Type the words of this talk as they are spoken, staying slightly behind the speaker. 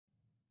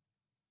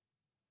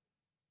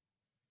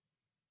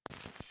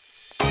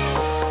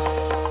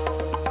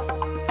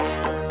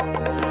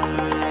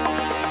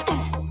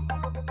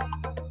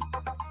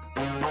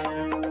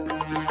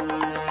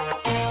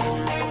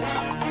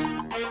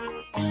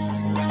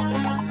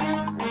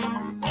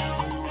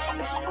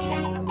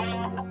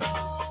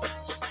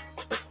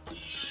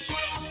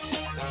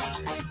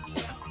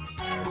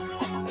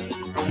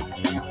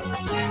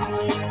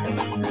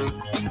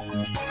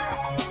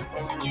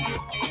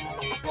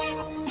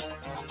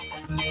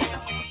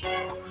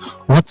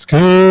What's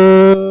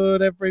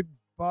good,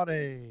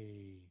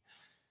 everybody?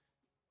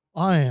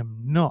 I am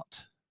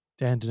not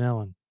Dan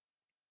Donnellan.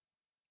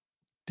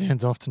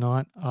 Dan's off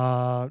tonight.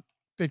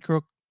 Bit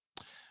crook,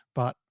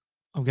 but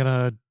I'm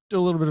gonna do a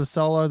little bit of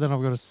solo. Then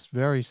I've got a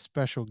very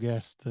special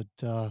guest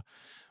that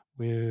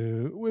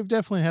we've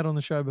definitely had on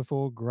the show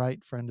before.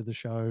 Great friend of the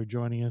show,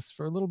 joining us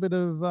for a little bit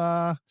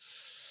of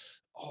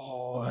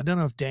I don't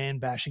know if Dan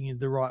bashing is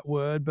the right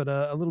word, but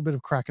a little bit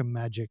of cracker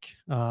magic,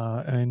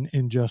 and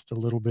in just a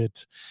little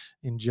bit,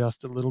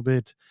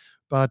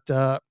 But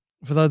for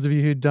those of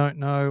you who don't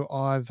know,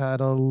 I've had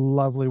a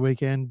lovely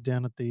weekend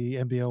down at the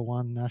NBL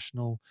One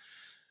National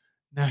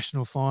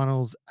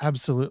Finals.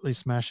 Absolutely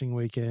smashing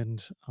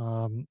weekend.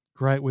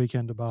 Great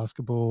weekend of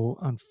basketball.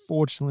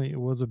 Unfortunately, it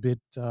was a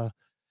bit,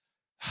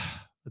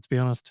 let's be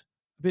honest,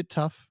 a bit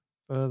tough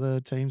for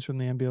the teams from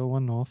the NBL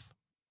One North.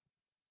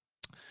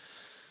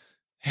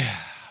 Yeah,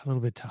 a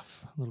little bit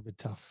tough, a little bit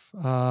tough.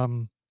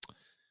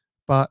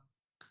 But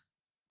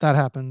that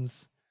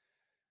happens.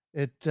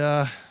 It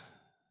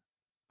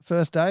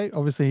first day,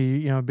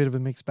 obviously, a bit of a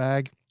mixed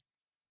bag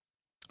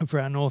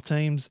for our North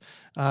teams.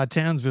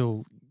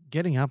 Townsville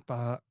getting up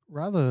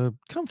rather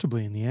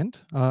comfortably in the end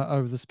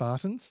over the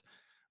Spartans.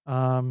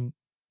 Um,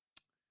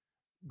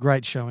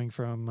 Great showing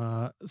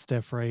from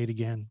Steph Reed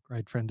again,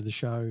 great friend of the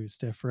show,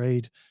 Steph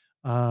Reed,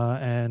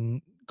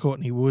 and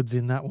Courtney Woods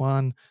in that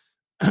one.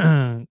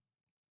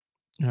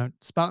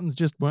 Spartans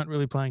just weren't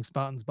really playing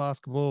Spartans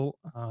basketball.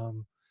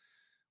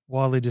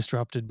 Wildly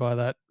disrupted by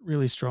that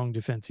really strong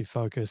defensive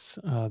focus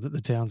that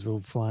the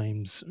Townsville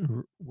Flames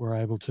were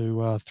able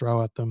to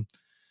throw at them.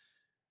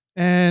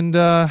 And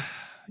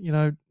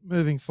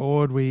moving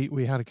forward,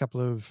 we had a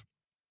couple of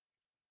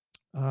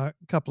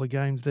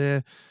games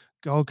there.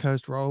 Gold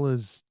Coast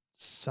Rollers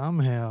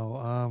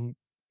somehow,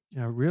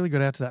 really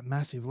got out to that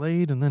massive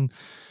lead, and then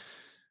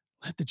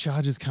let the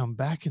Chargers come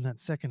back in that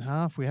second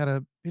half. We had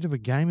a bit of a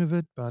game of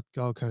it, but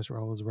Gold Coast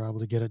Rollers were able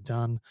to get it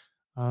done.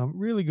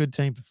 Really good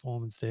team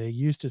performance there.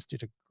 Eustace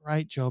did a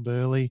great job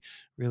early,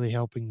 really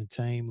helping the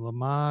team.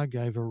 Lamar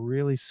gave a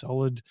really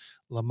solid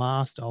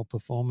Lamar style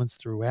performance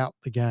throughout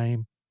the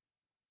game.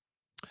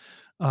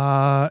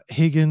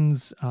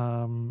 Higgins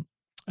and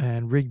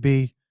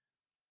Rigby,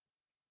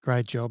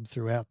 great job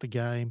throughout the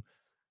game.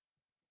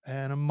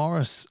 And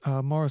Morris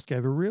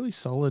gave a really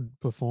solid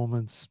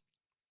performance,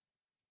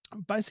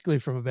 basically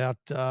from about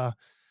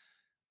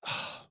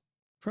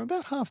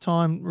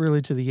halftime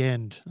really to the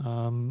end.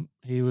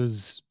 He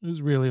was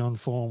really on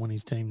form when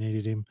his team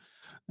needed him,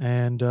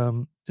 and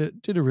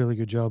did a really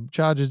good job.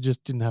 Chargers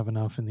just didn't have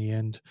enough in the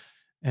end,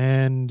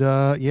 and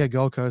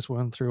Gold Coast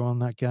won through on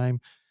that game.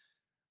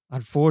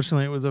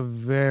 Unfortunately, it was a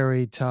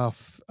very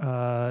tough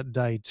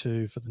day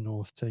two for the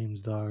North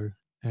teams though,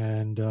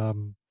 and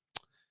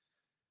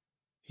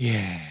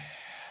yeah,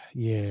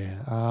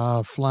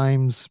 yeah,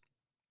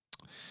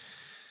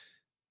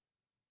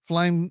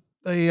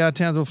 the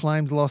Townsville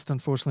Flames lost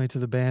unfortunately to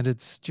the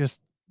Bandits.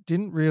 Just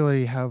didn't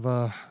really have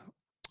a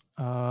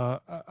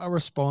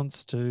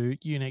response to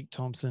Unique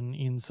Thompson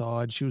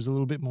inside. She was a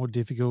little bit more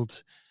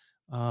difficult.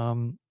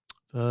 Um,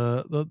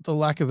 the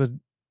lack of a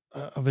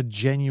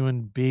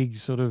genuine big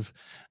sort of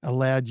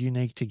allowed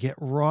Unique to get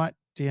right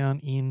down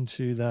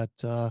into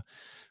that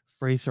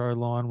free throw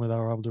line where they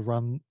were able to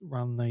run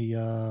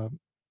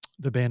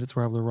the Bandits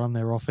were able to run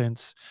their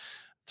offense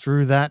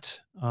through that.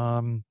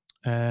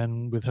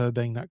 And with her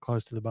being that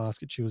close to the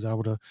basket, she was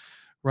able to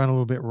run a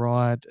little bit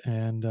right,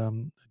 and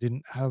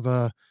didn't have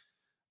a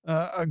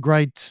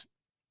great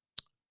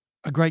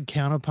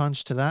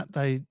counterpunch to that.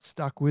 They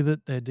stuck with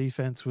it. Their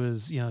defense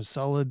was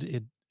solid.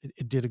 It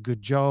did a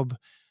good job,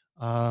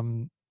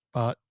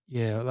 but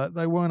yeah,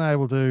 they weren't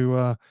able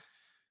to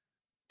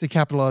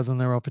capitalize on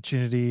their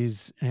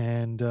opportunities,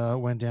 and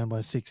went down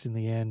by 6 in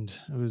the end.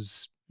 It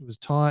was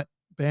tight.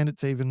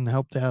 Bandits even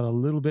helped out a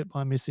little bit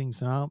by missing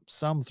some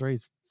three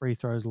free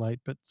throws late,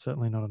 but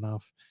certainly not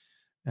enough.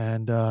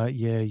 And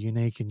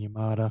Unique and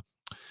Yamada,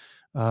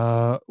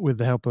 with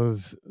the help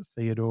of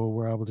Theodore,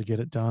 were able to get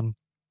it done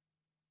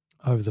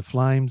over the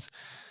Flames.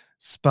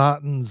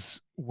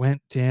 Spartans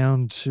went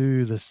down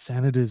to the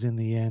Senators in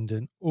the end,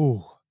 and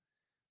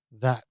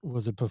that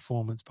was a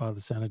performance by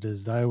the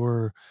Senators.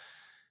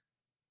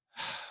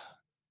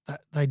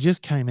 They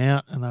just came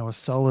out and they were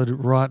solid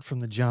right from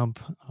the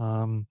jump.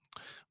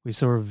 We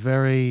saw a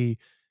very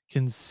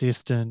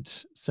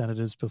consistent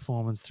Senators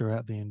performance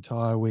throughout the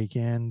entire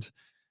weekend,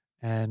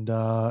 and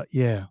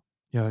it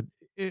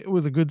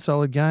was a good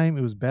solid game.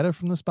 It was better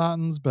from the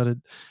Spartans, but it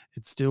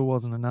still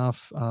wasn't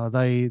enough.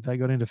 They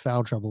got into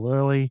foul trouble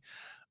early.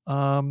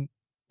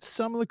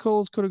 Some of the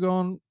calls could have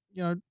gone,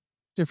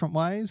 different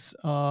ways.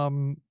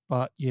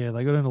 But yeah,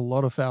 they got in a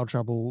lot of foul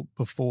trouble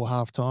before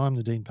halftime.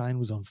 The Dean Payne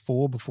was on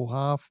 4 before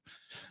half,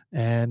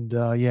 and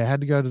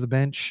had to go to the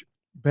bench.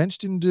 Bench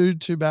didn't do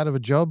too bad of a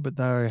job, but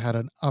they had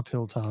an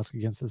uphill task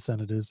against the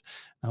Senators.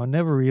 They were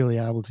never really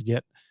able to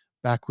get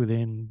back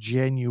within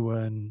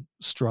genuine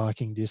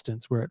striking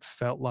distance where it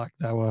felt like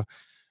they were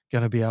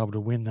going to be able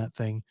to win that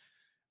thing.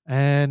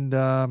 And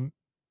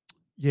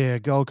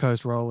Gold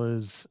Coast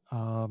Rollers,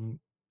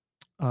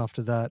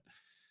 after that.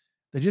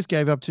 They just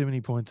gave up too many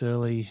points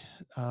early.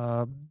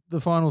 Uh, the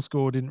final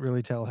score didn't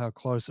really tell how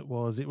close it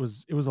was. It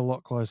was a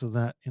lot closer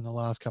than that in the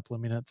last couple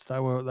of minutes. They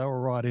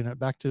were right in it,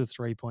 back to the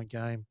 3-point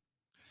game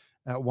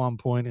at one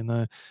point in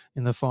the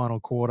final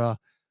quarter.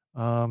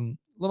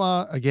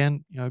 Lamar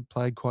again,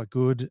 played quite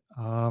good.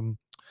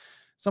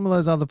 Some of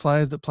those other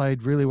players that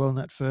played really well in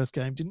that first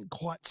game didn't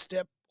quite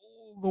step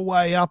all the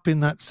way up in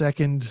that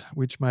second,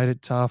 which made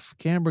it tough.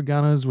 Canberra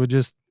Gunners were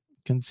just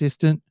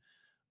consistent,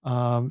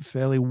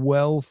 fairly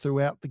well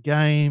throughout the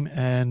game,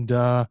 and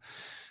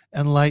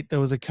late there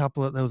was a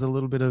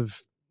little bit of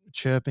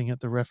chirping at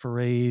the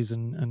referees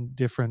and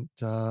different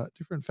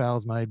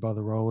fouls made by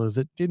the Rollers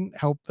that didn't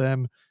help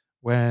them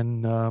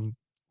when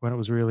it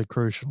was really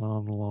crucial and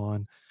on the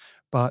line.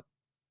 But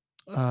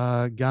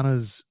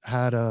Gunners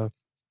had a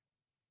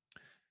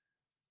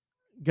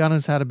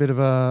bit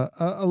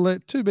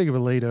of too big of a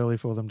lead early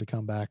for them to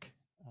come back,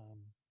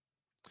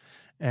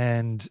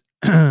 and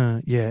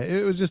yeah,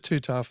 it was just too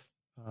tough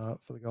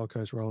for the Gold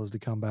Coast Rollers to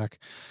come back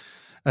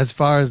as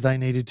far as they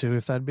needed to.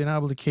 If they'd been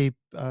able to keep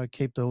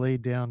the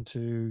lead down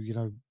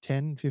to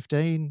 10,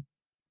 15,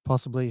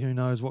 possibly, who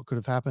knows what could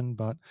have happened,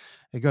 but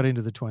it got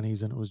into the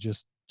 20s and it was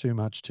just too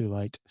much too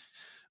late.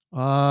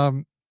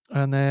 Um,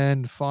 and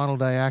then final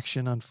day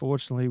action,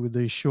 unfortunately, with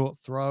the short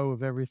throw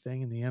of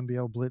everything in the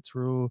NBL Blitz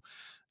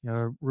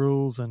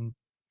rules, and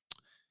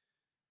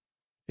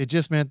it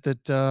just meant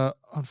that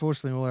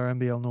unfortunately all our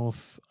NBL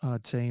North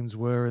teams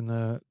were in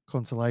the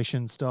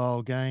consolation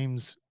style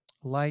games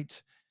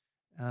late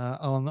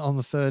on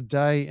the third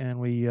day, and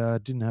we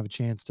didn't have a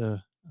chance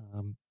to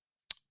um,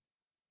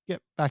 get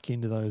back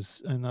into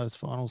those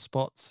final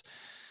spots.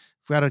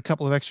 If we had a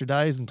couple of extra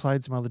days and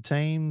played some other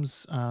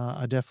teams,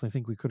 I definitely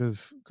think we could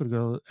have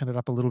ended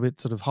up a little bit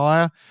sort of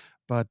higher.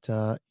 But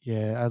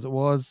yeah, as it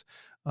was.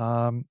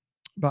 Um,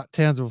 but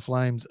Townsville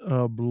Flames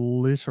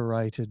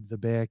obliterated the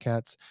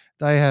Bearcats.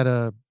 They had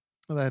a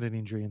they had an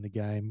injury in the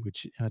game,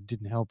 which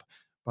didn't help.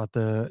 But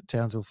the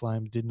Townsville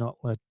Flames did not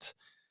let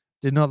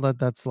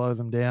that slow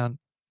them down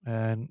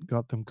and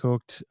got them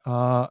cooked.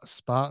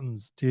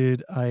 Spartans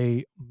did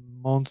a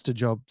monster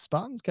job.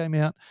 Spartans came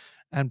out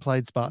and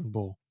played Spartan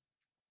ball.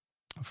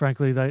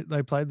 Frankly,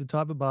 they played the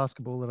type of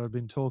basketball that I've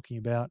been talking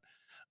about,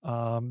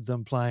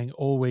 them playing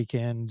all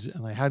weekend,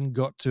 and they hadn't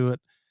got to it.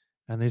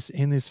 And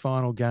in this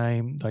final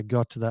game, they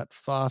got to that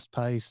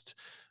fast-paced,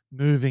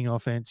 moving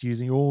offense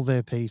using all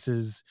their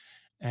pieces,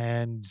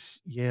 and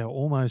yeah,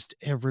 almost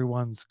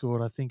everyone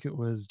scored. I think it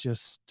was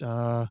just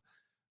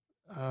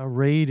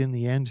Reed in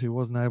the end who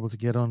wasn't able to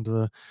get onto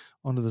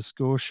the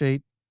score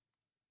sheet,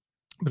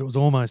 but it was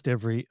almost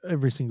every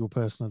single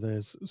person of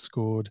theirs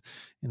scored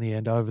in the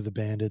end over the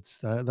Bandits.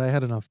 They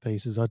had enough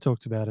pieces. I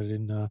talked about it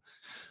in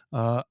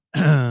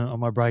on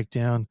my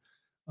breakdown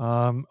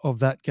of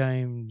that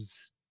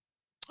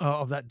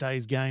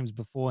day's games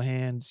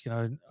beforehand.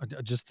 I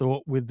just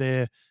thought with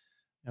their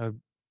you know,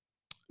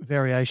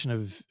 variation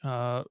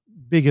of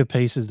bigger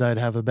pieces, they'd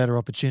have a better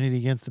opportunity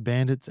against the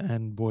Bandits,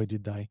 and boy,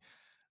 did they.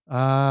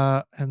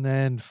 And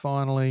then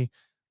finally,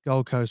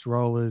 Gold Coast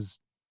Rollers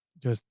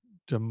just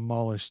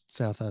demolished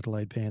South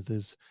Adelaide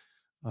Panthers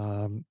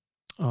on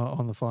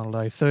the final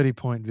day.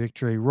 30-point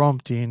victory,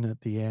 romped in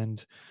at the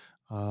end.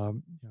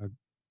 Um, you know,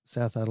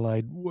 South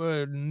Adelaide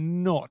were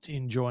not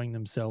enjoying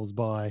themselves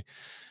by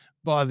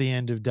the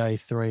end of day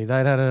three.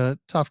 They'd had a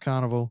tough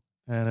carnival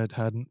and it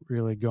hadn't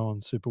really gone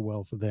super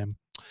well for them.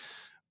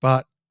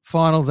 But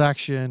finals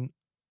action,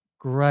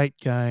 great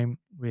game.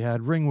 We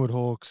had Ringwood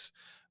Hawks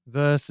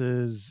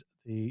versus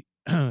the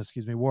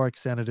Warwick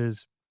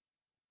Senators.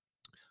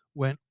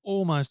 Went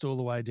almost all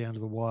the way down to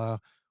the wire.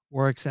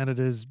 Warwick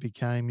Senators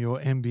became your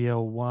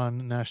NBL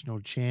One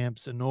national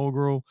champs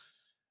inaugural,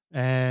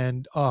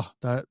 and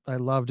they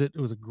loved it.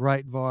 It was a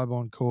great vibe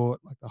on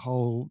court, like the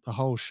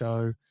whole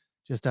show,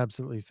 just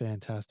absolutely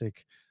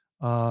fantastic.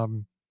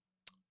 Um,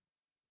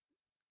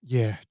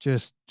 yeah,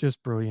 just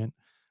brilliant.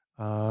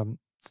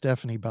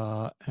 Stephanie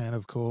Barr, and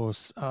of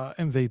course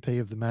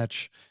MVP of the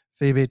match,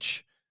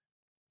 Fibic.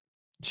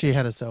 She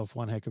had herself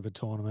one heck of a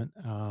tournament,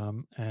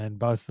 and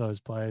both those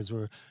players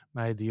were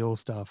made the All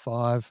Star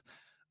five,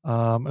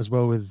 as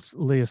well with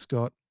Leah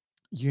Scott,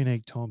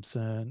 Unique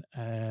Thompson,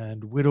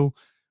 and Whittle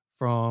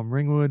from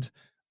Ringwood.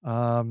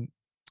 Um,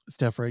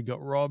 Steph Reed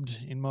got robbed,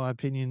 in my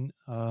opinion.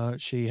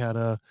 She had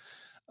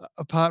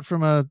apart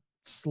from a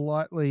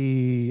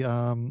slightly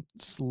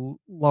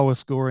lower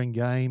scoring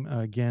game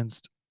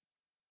against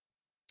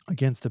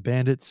the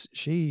Bandits,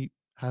 she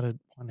had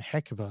one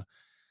heck of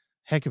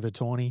a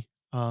tourney.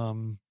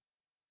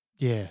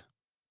 Yeah,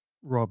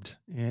 robbed,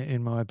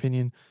 in my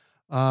opinion.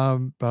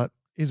 But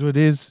is what it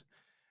is.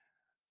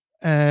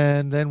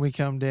 And then we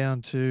come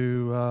down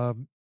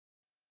to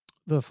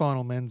the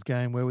final men's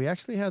game where we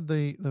actually had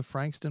the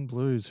Frankston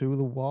Blues, who were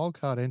the wild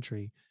card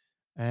entry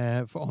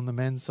on the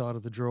men's side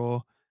of the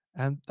draw,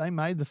 and they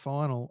made the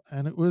final,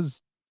 and it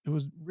was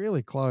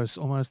really close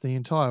almost the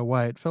entire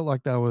way. It felt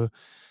like they were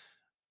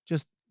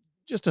just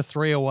just a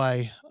three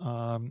away,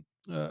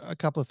 a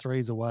couple of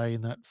threes away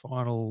in that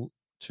final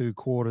two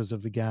quarters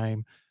of the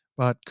game.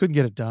 but couldn't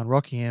get it done.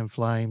 Rockingham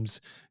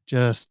Flames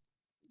just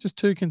just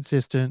too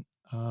consistent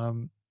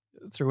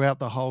throughout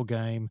the whole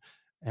game,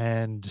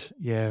 and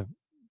yeah,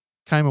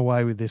 came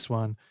away with this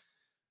one.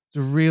 It's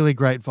a really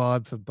great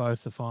vibe for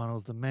both the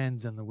finals, the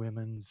men's and the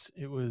women's.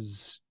 It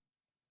was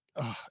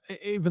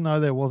even though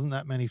there wasn't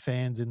that many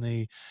fans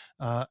in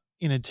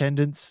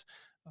attendance,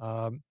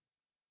 um,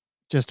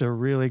 just a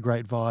really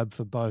great vibe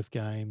for both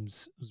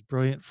games. It was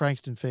brilliant.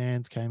 Frankston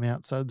fans came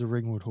out, so did the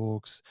Ringwood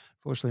Hawks.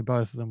 Fortunately,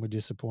 both of them were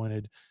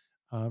disappointed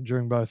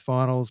during both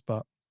finals,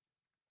 but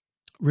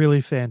really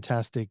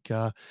fantastic,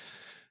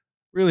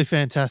 really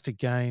fantastic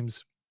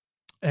games,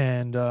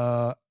 and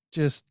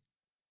just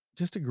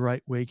just a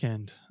great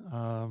weekend.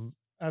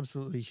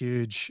 Absolutely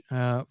huge.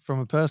 From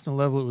a personal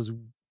level, it was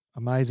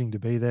amazing to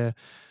be there.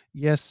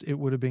 Yes, it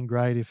would have been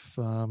great if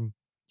you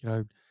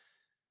know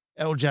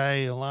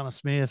LJ, Alana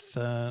Smith,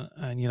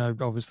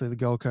 and obviously the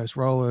Gold Coast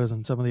Rollers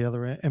and some of the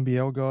other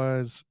NBL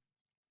guys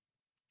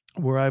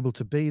were able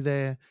to be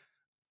there.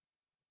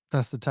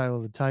 That's the tale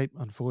of the tape.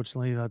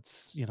 Unfortunately,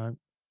 that's it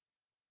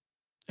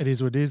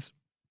is what it is.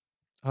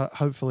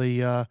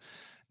 Hopefully,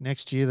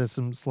 next year there's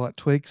some slight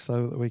tweaks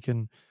so that we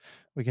can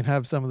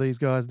have some of these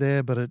guys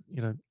there. But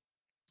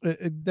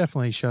it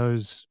definitely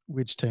shows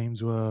which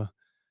teams were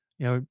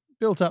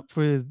built up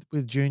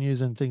with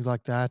juniors and things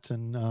like that,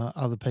 and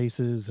other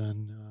pieces,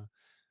 and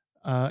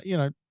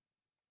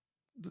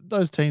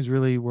those teams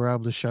really were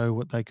able to show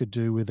what they could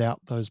do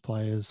without those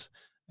players.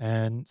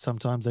 And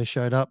sometimes they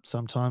showed up,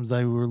 sometimes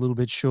they were a little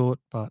bit short,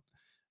 but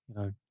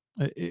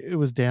it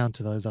was down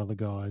to those other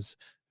guys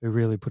who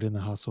really put in the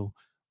hustle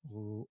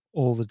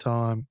all the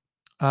time.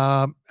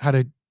 Had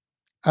a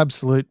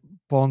absolute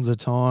bonza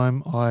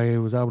time. I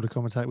was able to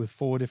commentate with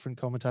four different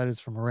commentators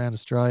from around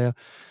Australia.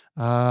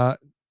 Uh,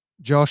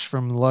 Josh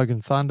from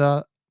Logan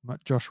Thunder,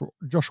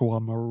 Joshua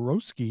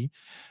Morowski,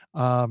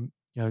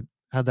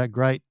 had that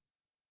great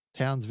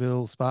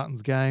Townsville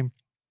Spartans game.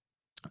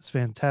 It's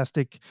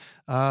fantastic.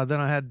 Then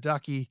I had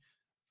Ducky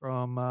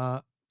from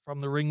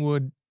the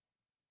Ringwood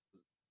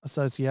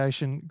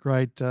Association.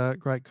 Great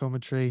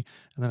commentary,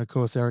 and then of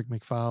course Eric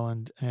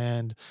McFarland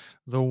and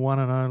the one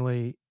and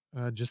only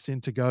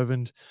Jacinta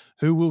Govind,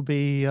 who will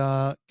be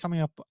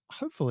coming up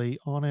hopefully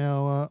on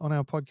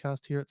our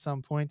podcast here at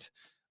some point.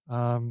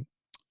 Um,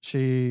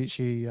 she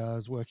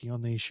is working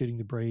on the Shooting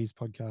the Breeze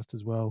podcast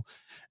as well,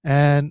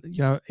 and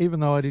even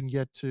though I didn't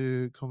get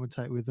to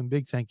commentate with them,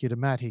 big thank you to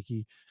Matt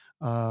Hickey,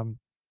 um,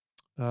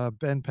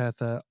 Ben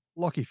Pether,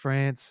 Lockie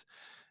France,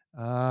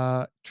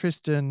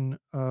 Tristan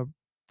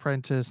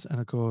Prentice, and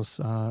of course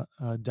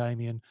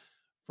Damien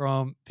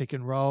from Pick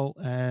and Roll.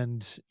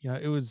 And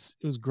it was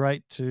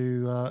great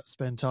to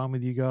spend time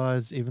with you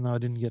guys, even though I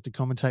didn't get to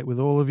commentate with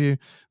all of you. It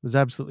was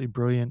absolutely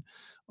brilliant.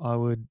 I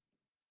would,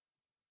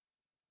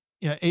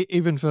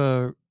 even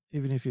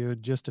if you're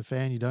just a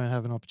fan, you don't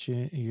have an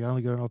opportunity. You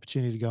only got an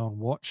opportunity to go and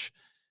watch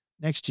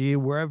next year,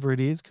 wherever it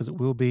is, because it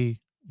will be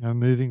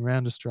moving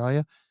around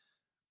Australia.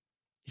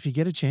 If you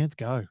get a chance,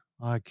 go.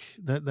 Like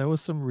that, there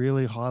was some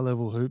really high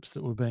level hoops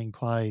that were being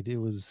played. It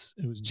was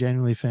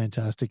genuinely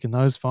fantastic, and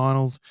those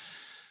finals,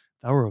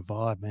 they were a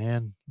vibe,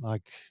 man.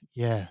 Like,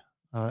 yeah,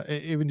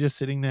 even just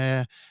sitting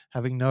there,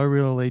 having no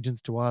real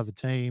allegiance to either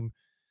team,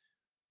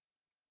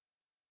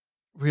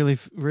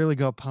 really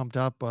got pumped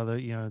up by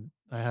they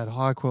had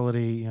high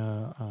quality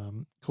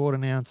court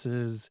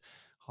announcers,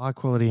 high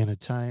quality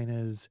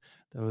entertainers.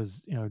 There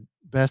was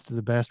best of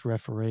the best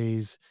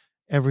referees.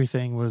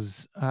 Everything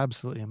was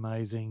absolutely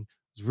amazing.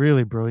 It was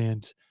really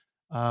brilliant.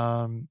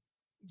 Um,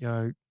 you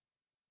know,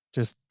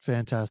 just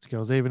fantastic. I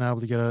was even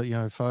able to get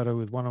a photo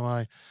with one of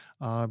my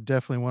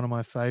definitely one of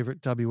my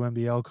favorite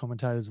WNBL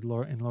commentators,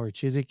 Laurie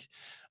Chiswick.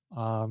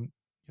 Um,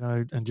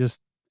 and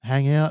just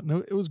hang out,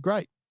 and it was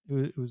great.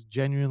 It was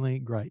genuinely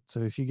great. So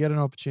if you get an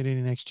opportunity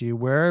next year,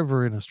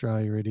 wherever in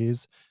Australia it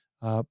is,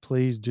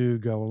 please do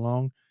go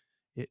along.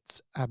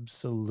 It's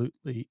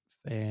absolutely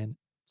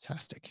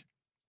fantastic.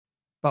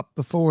 But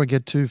before I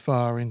get too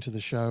far into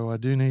the show, I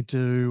do need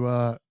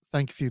to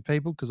thank a few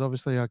people, because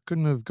obviously I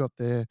couldn't have got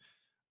there,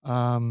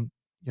 um,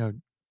 you know,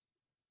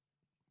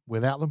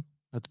 without them.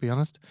 Let's be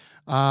honest.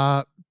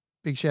 Uh,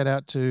 Big shout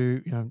out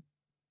to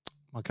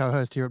my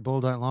co-host here at Ball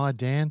Don't Lie,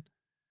 Dan.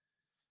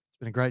 It's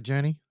been a great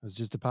journey. I was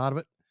just a part of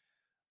it.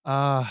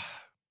 Uh,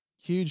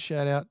 Huge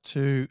shout out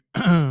to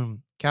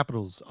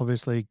Capitals.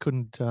 Obviously,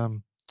 wouldn't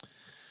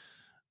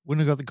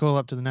have got the call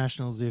up to the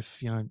Nationals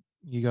if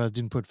you guys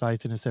didn't put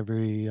faith in us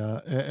every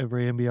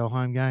NBL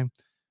home game.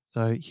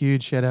 So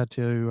huge shout out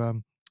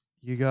to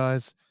you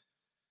guys,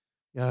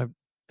 uh,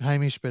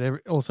 Hamish, but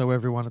also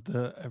everyone at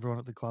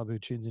the club who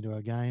tunes into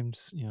our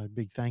games.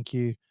 Big thank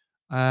you.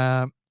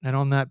 And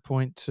on that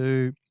point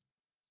too,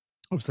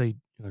 obviously,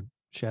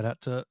 shout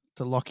out to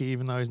Lockie,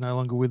 even though he's no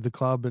longer with the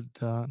club, but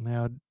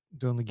now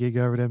doing the gig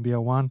over at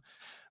NBL One.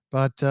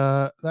 But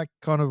that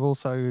kind of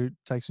also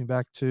takes me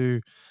back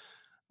to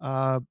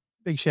uh,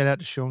 big shout out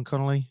to Sean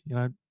Connolly.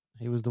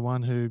 He was the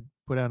one who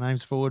put our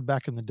names forward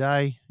back in the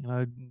day.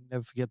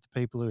 Never forget the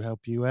people who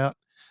help you out.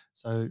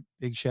 So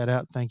big shout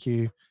out.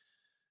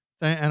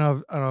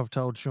 And I've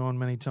told Sean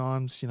many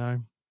times,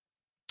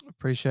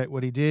 appreciate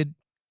what he did,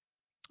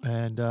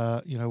 and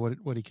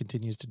what he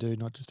continues to do,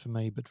 not just for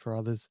me but for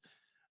others.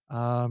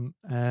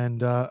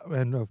 And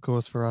of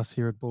course for us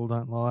here at Ball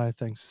Don't Lie,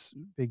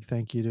 big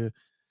thank you to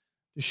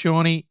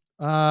Shawnee.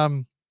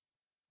 And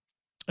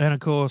of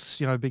course,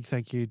 big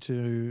thank you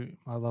to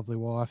my lovely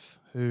wife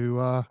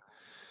who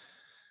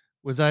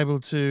was able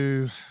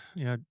to,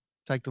 you know,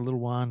 take the little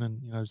one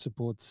and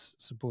supports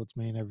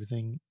me and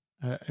everything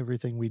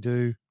we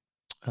do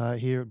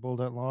here at Ball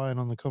Don't Lie and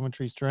on the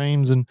commentary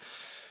streams and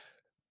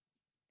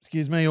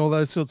excuse me, all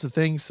those sorts of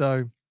things.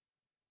 So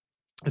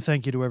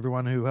thank you to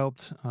everyone who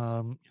helped.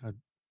 Couldn't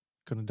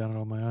have done it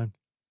on my own.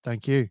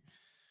 Thank you.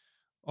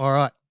 All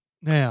right,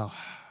 now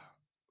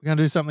we're going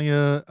to do something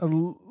a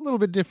little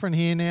bit different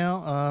here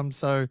now.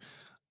 So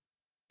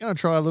going to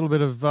try a little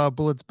bit of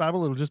Bullets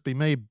Babble. It'll just be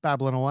me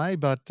babbling away,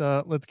 but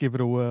let's give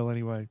it a whirl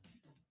anyway.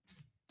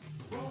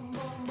 Boom,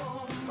 boom,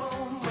 boom,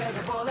 boom, where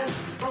the bullets,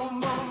 boom,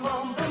 boom,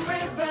 boom, from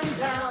Brisbane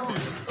town.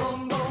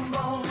 Boom, boom,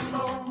 boom,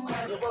 boom,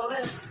 where the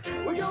bullets,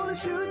 we're gonna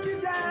shoot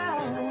you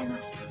down.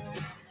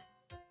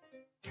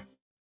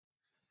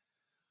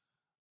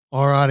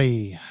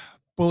 Alrighty,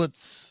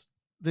 Bullets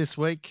this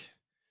week.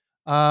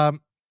 You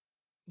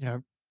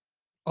know,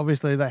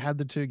 obviously they had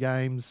the two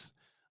games,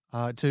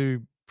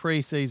 two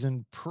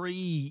preseason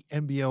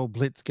pre-NBL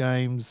Blitz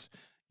games.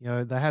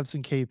 They have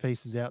some key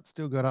pieces out.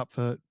 Still got up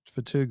for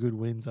two good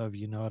wins over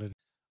United.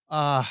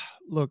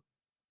 Look,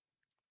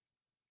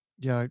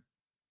 you know,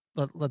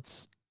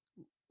 let's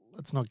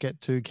not get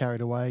too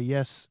carried away.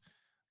 Yes,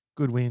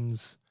 good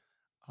wins.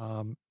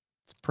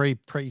 It's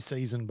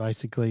preseason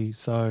basically,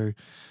 so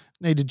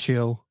need to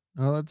chill.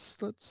 Let's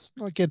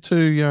not get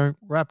too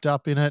wrapped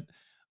up in it.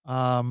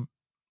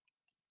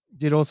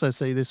 Did also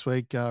see this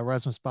week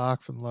Rasmus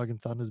Bark from Logan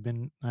Thunder has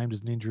been named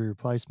as an injury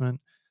replacement.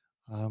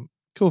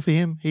 Cool for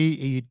him.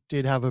 He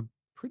did have a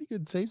pretty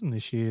good season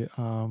this year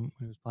when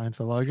he was playing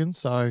for Logan.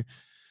 So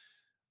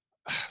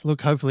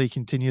look, hopefully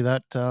continue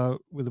that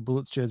with a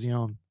Bullets jersey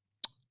on.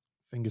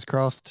 Fingers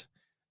crossed.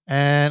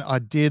 And I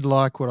did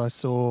like what I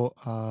saw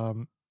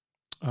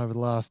over the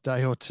last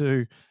day or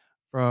two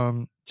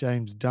from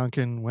James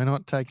Duncan. We're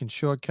not taking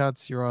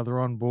shortcuts. You're either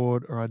on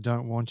board or I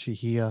don't want you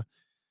here.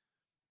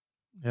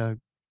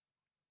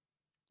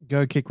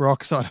 Go kick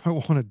rocks. I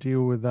don't want to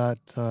deal with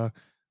that.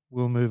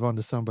 We'll move on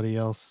to somebody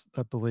else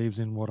that believes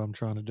in what I'm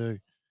trying to do.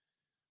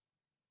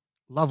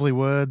 Lovely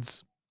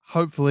words.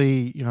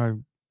 Hopefully,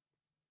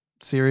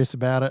 serious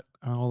about it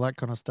and all that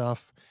kind of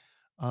stuff.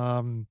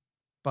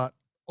 But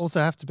also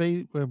have to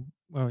be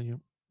well.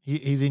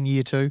 He's in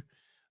year two,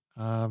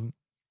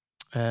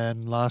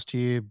 and last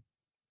year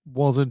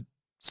wasn't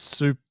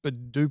super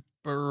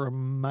duper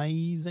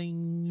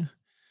amazing.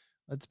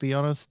 Let's be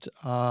honest.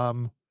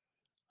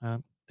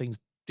 Things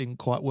didn't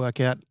quite work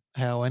out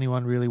how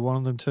anyone really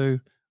wanted them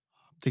to.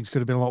 Things could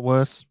have been a lot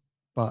worse,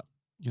 but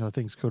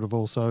things could have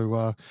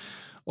also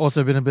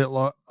been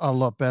a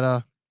lot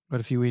better. Got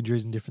a few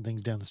injuries and different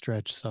things down the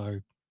stretch, so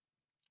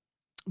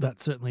that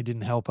certainly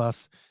didn't help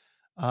us.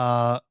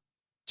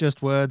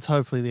 Just words.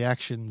 Hopefully the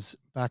actions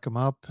back them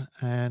up,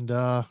 and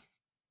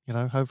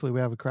hopefully we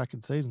have a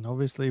cracking season.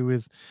 Obviously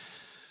with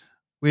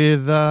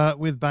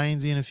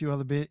Bainesy and a few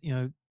other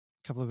a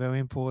couple of our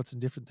imports and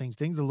different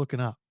things are looking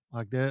up.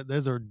 Like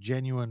there's a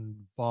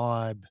genuine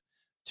vibe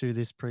to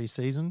this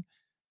preseason,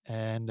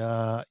 and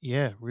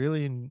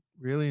really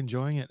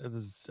enjoying it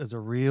as a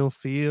real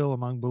feel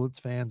among Bullets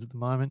fans at the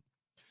moment.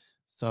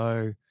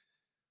 So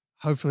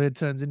hopefully it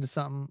turns into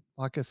something.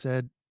 Like I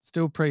said,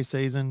 still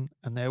preseason,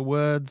 and their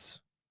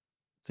words.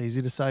 It's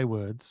easy to say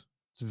words.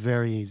 It's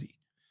very easy.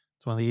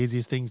 It's one of the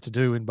easiest things to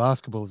do in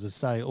basketball is to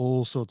say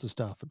all sorts of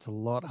stuff. It's a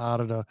lot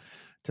harder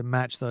to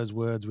match those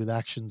words with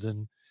actions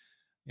and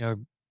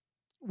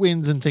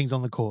wins and things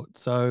on the court.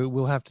 So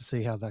we'll have to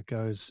see how that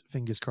goes.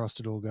 Fingers crossed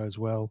it all goes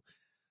well.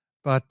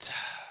 But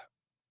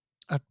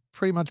that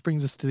pretty much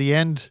brings us to the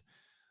end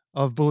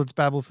of Bullets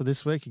Babble for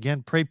this week.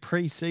 Again,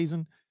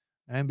 preseason.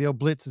 NBL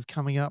Blitz is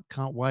coming up.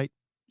 Can't wait.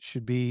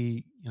 Should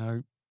be,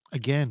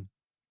 again,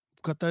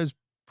 got those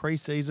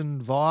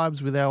preseason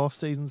vibes with our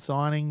off-season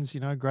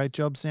signings. Great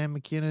job, Sam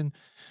McKinnon.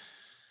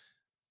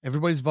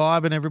 Everybody's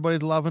vibing,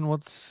 everybody's loving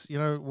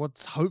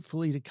what's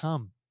hopefully to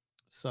come.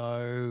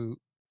 So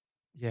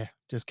yeah,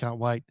 just can't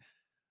wait.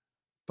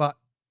 But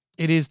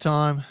it is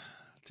time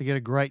to get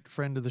a great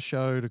friend of the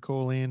show to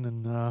call in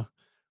and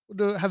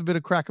we'll have a bit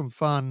of crack and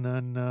fun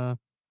and a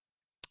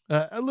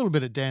little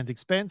bit at Dan's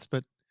expense,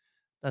 but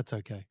that's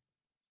okay.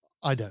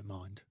 I don't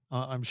mind.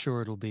 I'm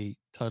sure it'll be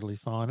totally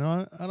fine,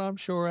 and I'm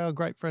sure our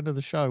great friend of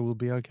the show will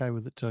be okay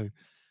with it too.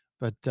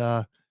 But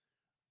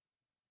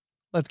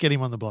let's get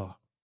him on the blower.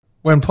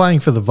 When playing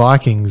for the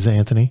Vikings,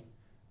 Anthony,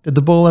 did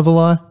the ball ever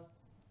lie?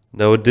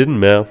 No, it didn't,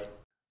 Mal.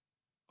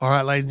 All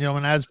right, ladies and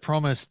gentlemen, as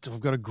promised, we've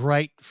got a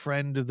great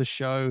friend of the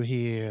show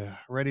here,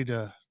 ready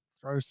to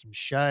throw some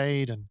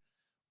shade and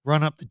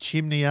run up the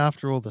chimney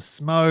after all the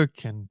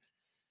smoke and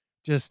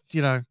just,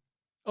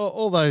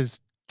 all those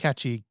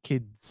catchy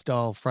kid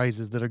style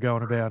phrases that are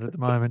going about at the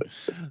moment.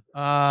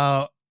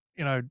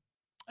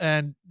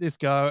 And this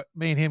guy,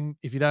 me and him,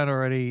 if you haven't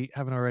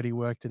already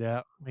worked it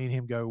out, me and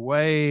him go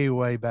way,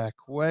 way back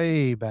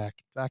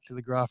to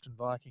the Grafton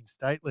Vikings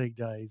State League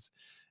days.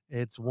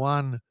 It's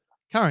one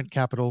current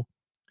capital,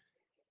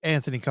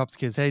 Anthony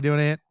Kopskis. How you doing,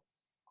 Ant?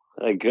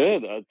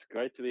 Good. It's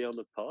great to be on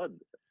the pod.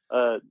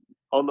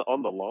 On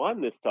the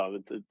line this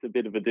time. It's a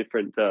bit of a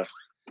different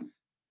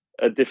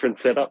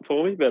setup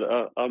for me,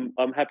 but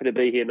I'm happy to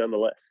be here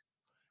nonetheless.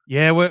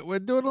 Yeah, we're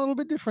doing a little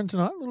bit different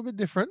tonight. A little bit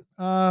different.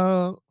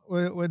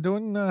 We're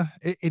doing.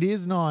 It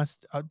is nice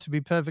to be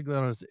perfectly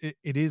honest.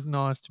 It is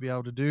nice to be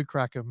able to do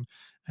Crackham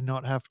and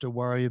not have to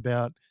worry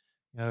about,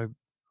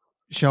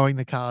 showing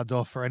the cards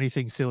off or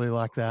anything silly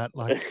like that.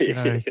 Like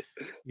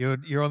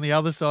you're on the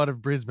other side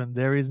of Brisbane.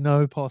 There is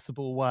no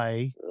possible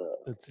way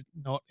that's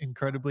not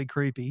incredibly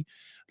creepy.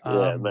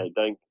 Yeah, mate,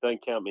 don't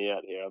count me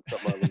out here. I've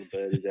got my little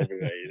birdies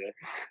everywhere,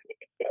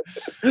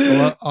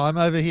 Well, I'm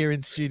over here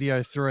in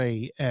Studio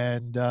 3,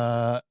 and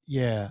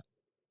yeah,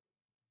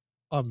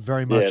 I'm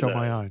very much on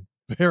my own.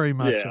 Very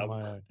much on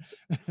my own.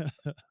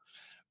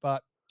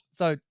 But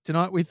so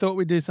tonight we thought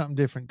we'd do something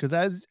different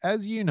because,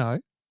 as you know,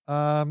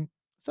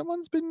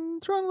 someone's been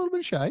throwing a little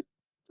bit of shade,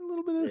 a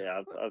little bit of.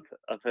 Yeah,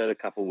 I've heard a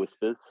couple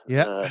whispers.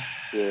 Yeah.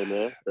 Here and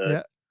there.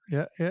 So.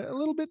 Yeah, a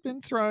little bit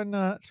been thrown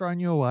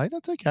your way.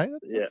 That's okay.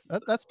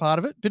 That's part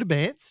of it. Bit of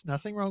bants,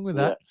 nothing wrong with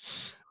that.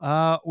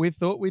 We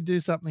thought we'd do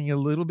something a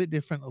little bit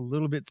different, a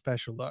little bit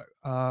special though,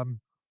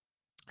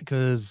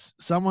 because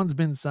someone's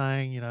been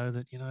saying,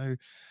 that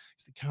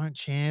he's the current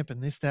champ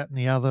and this, that, and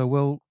the other.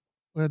 Well,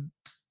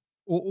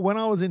 when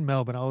I was in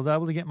Melbourne, I was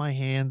able to get my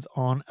hands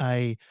on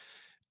a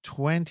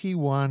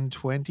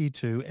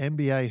 21-22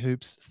 NBA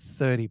Hoops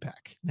 30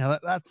 pack. Now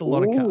that's a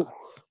lot of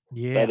cards.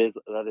 Yeah. That is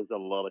a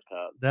lot of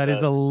cards. That is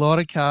a lot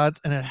of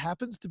cards, and it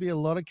happens to be a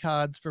lot of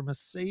cards from a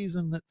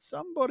season that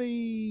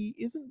somebody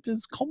isn't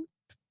as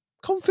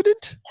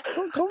confident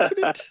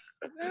about.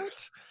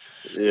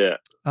 Yeah.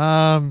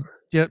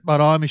 Yeah,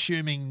 but I'm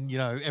assuming,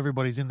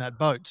 everybody's in that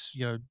boat,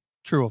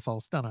 true or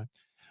false, don't know.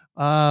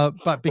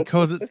 But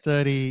because it's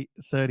 30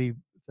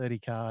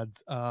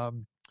 cards,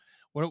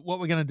 what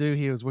we're going to do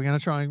here is we're going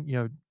to try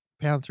and,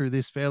 pound through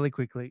this fairly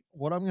quickly.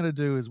 What I'm going to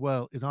do as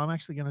well is I'm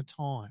actually going to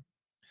time.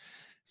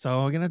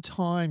 So I'm going to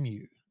time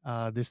you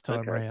this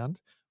time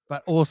around,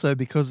 but also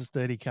because it's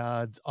 30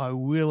 cards, I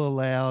will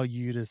allow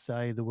you to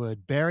say the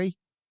word bury,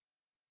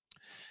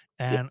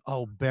 and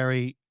I'll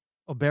bury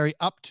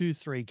up to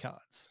 3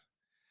 cards.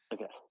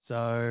 Okay.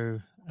 So,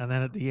 and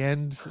then at the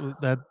end,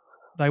 that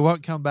they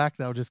won't come back.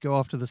 They'll just go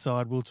off to the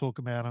side. We'll talk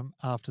about them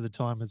after the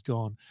time has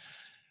gone.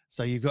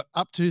 So you've got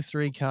up to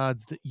 3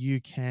 cards that you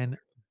can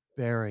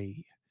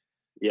bury.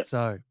 Yeah.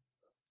 So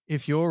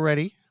if you're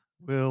ready,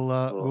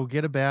 we'll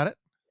get about it.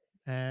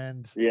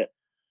 And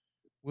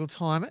we'll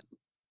time it,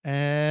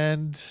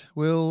 and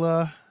we'll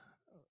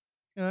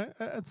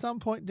at some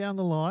point down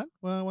the line,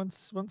 well,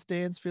 once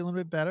Dan's feeling a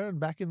bit better and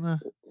back in the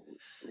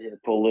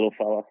poor little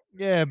fella,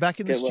 back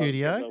in the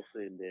studio, well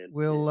soon, Dan.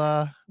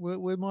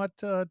 we might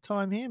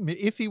time him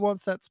if he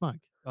wants that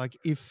smoke. Like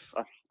if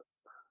I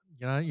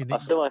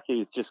feel like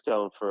he's just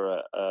going for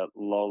a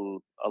long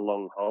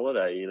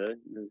holiday.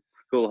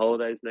 School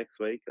holidays next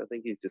week. I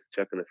think he's just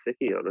chucking a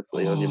sickie,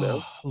 honestly, on your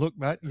mouth. Look,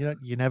 mate,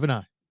 you never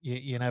know.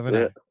 You never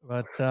know.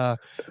 But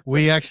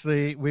we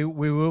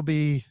will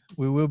be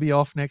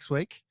off next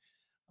week.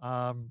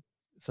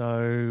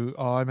 So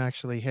I'm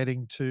actually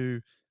heading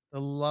to the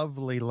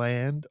lovely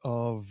land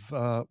of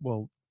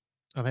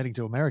I'm heading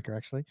to America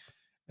actually.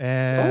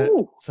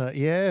 So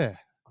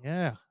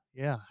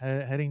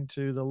heading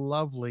to the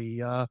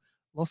lovely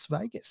Las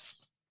Vegas.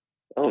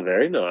 Oh,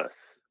 very nice.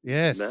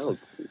 Yes. Mel's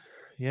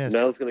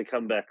going to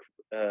come back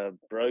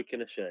broke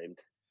and ashamed.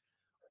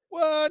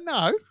 Well,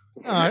 no.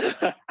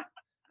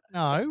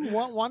 No,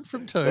 one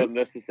from 2. Not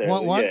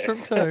necessarily. One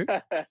from 2.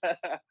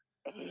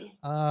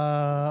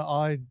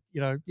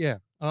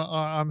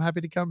 I'm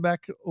happy to come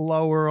back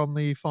lower on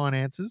the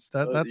finances.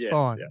 That's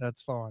fine. Yeah.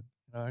 That's fine.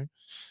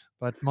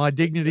 But my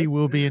dignity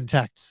will be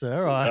intact,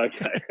 sir.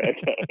 Okay.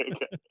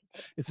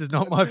 This is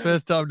not my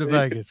first time to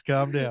Vegas.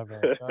 Calm down,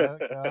 man.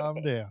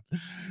 Calm down.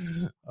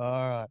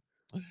 All right.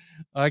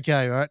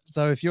 Okay. All right.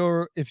 So if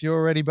you're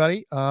ready,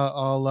 buddy,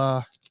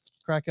 I'll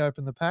crack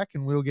open the pack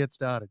and we'll get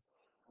started.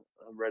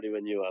 I'm ready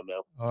when you are,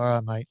 Mel. All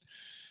right, mate.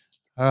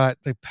 All right,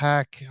 the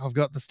pack. I've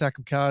got the stack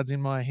of cards in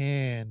my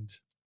hand.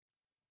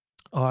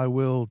 I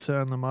will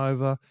turn them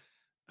over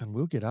and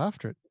we'll get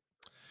after it.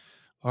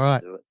 All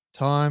right,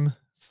 time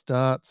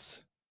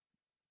starts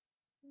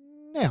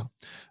now.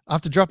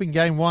 After dropping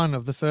game 1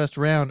 of the first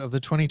round of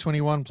the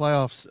 2021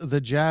 playoffs, the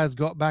Jazz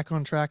got back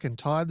on track and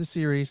tied the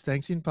series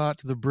thanks in part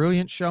to the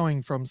brilliant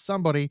showing from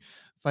somebody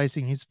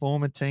facing his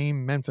former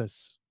team,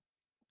 Memphis.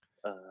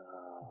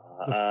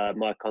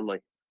 Mike Conley.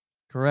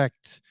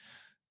 Correct.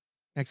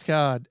 Next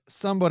card.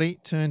 Somebody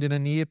turned in a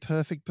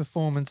near-perfect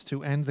performance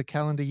to end the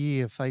calendar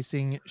year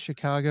facing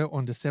Chicago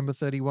on December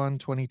 31,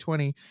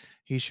 2020.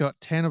 He shot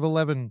 10 of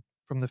 11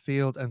 from the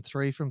field and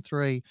 3 from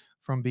 3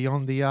 from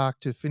beyond the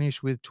arc to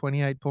finish with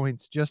 28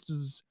 points, just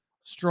as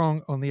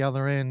strong on the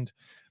other end.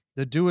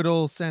 The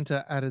do-it-all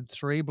center added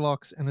 3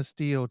 blocks and a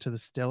steal to the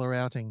stellar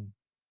outing.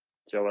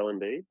 Joel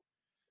Embiid.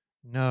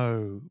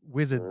 No.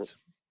 Wizards.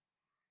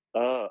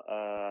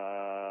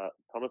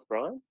 Thomas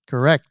Bryant.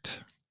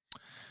 Correct.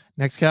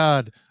 Next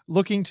card.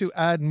 Looking to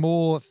add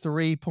more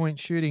 3-point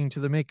shooting to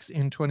the mix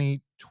in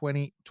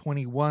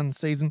 2020-21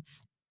 season,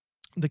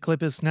 the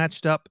Clippers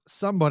snatched up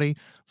somebody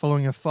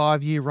following a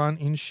 5-year run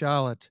in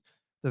Charlotte.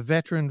 The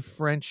veteran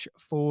French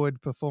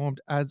forward performed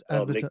as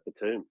advertised. Nick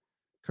Batum.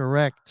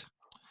 Correct.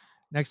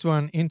 Next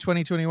one. In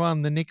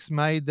 2021, the Knicks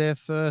made their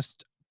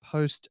first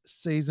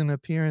postseason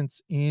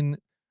appearance in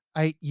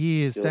 8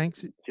 years,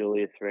 thanks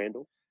Julius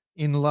Randle.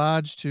 in a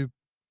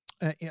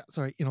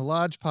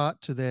large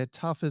part to their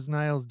tough as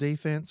nails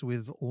defense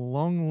with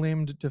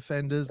long-limbed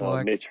defenders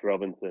like Mitch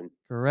Robinson.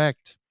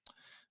 Correct.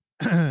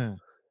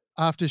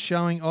 After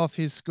showing off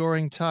his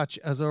scoring touch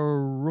as a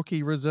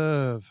rookie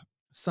reserve,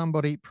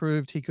 somebody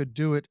proved he could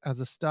do it as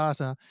a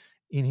starter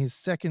in his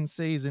second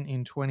season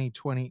in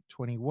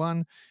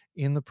 2020-21.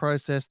 In the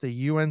process,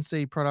 the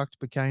UNC product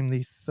became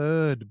the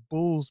third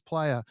Bulls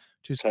player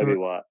to score. Kobe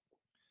White.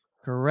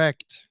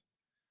 Correct.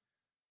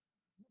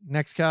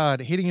 Next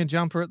card, hitting a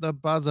jumper at the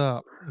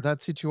buzzer.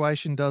 That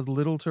situation does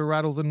little to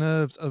rattle the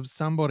nerves of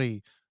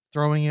somebody.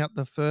 Throwing out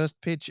the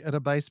first pitch at a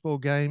baseball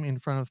game in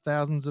front of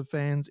thousands of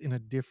fans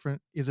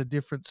is a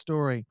different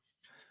story.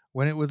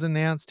 When it was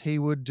announced he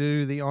would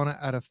do the honor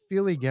at a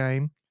Philly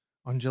game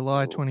on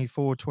July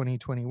 24,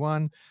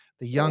 2021,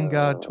 the young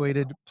guard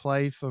tweeted,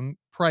 pray for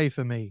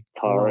me.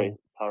 Tyrese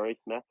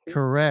Maxey.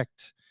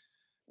 Correct.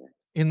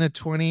 In the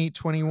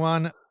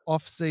 2021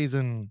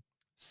 offseason,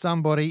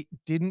 somebody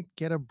didn't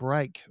get a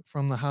break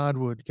from the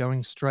hardwood,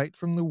 going straight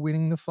from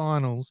winning the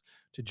finals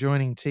to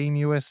joining Team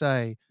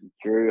USA.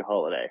 Drew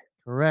Holiday.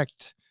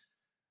 Correct.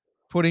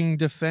 Putting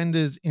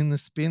defenders in the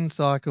spin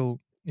cycle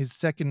is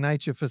second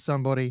nature for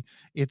somebody.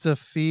 It's a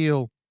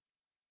feel.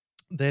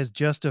 There's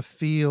just a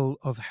feel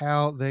of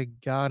how they're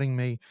guarding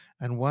me.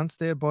 And once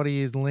their body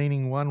is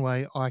leaning one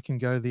way, I can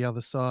go the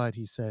other side,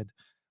 he said.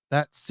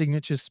 That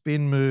signature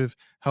spin move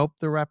helped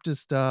the Raptors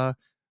star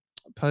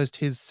post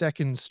his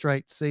second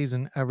straight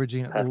season,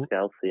 averaging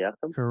Pascal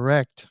Siakam.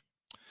 Correct.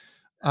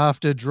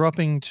 After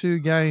dropping 2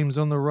 games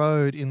on the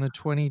road in the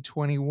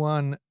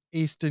 2021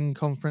 Eastern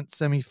Conference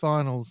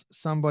semifinals,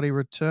 somebody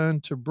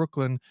returned to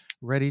Brooklyn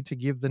ready to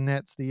give the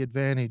Nets the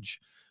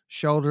advantage.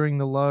 Shouldering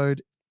the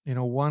load in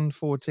a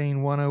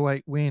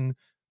 114-108 win.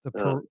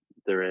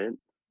 Durant.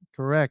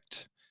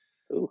 Correct.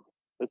 Ooh,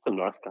 there's some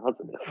nice cards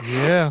in this.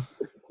 Yeah.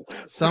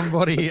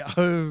 Somebody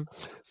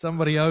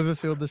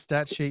overfilled the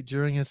stat sheet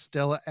during a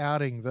stellar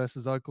outing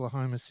versus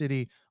Oklahoma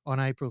City on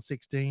April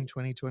 16,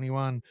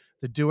 2021.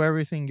 The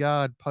do-everything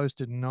guard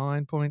posted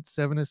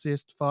 9.7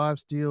 assists, 5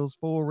 steals,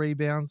 4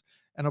 rebounds,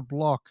 and a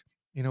block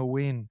in a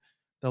win.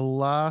 The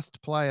last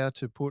player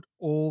to put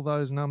all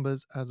those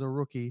numbers as a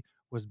rookie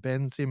was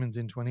Ben Simmons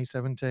in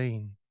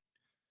 2017.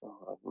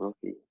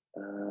 Rookie.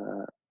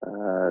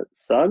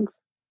 Suggs?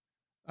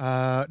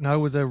 No, it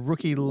was a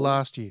rookie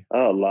last year.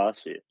 Oh, last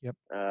year. Yep.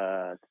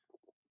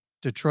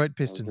 Detroit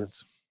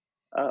Pistons.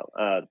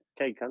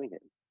 Cade Cunningham.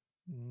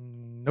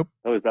 Nope.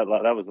 Oh, is that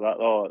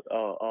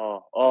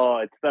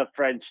it's the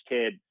French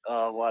kid.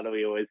 Oh, why do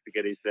we always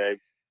forget his name?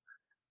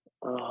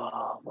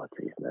 Oh, what's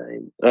his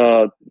name?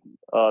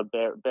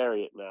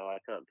 Bury it now. I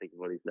can't think of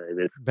what his name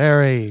is.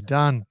 Barry,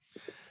 done.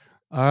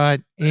 All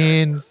right.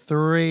 In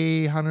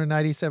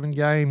 387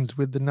 games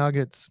with the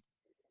Nuggets,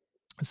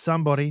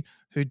 somebody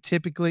who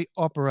typically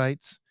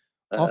operates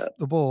off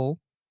the ball,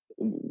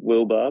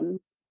 Will Barton,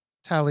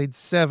 tallied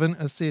 7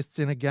 assists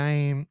in a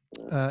game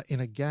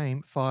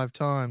 5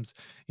 times,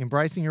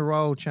 embracing a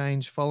role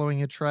change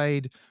following a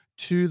trade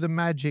to the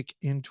Magic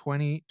in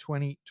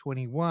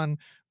 2020-21.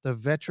 The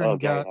veteran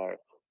guard. Harris.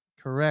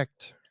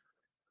 Correct.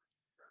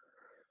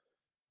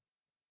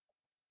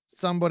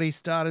 Somebody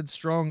started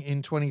strong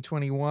in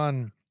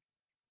 2021.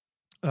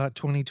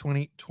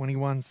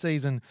 2020-21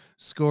 season,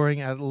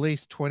 scoring at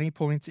least 20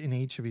 points in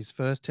each of his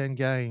first 10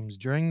 games.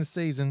 During the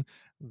season,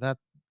 that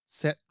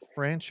set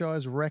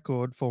franchise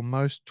record for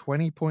most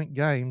 20-point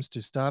games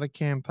to start a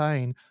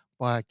campaign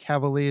by a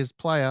Cavaliers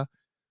player,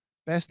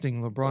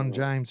 besting LeBron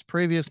James'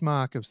 previous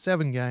mark of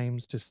 7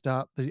 games to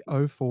start the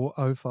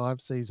 04-05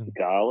 season.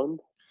 Garland?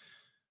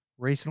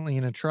 Recently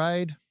in a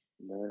trade?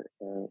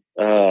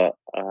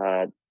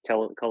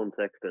 Colin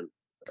Sexton.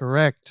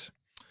 Correct.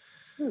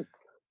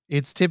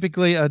 It's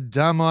typically a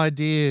dumb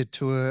idea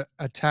to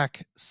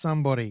attack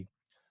somebody.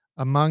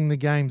 Among the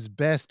game's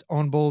best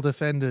on-ball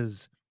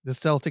defenders, the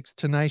Celtics'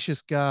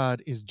 tenacious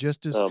guard is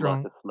just as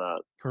strong. Marcus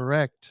Smart.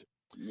 Correct.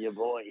 Yeah,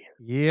 boy.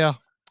 Yeah.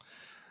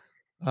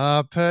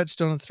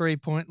 Perched on a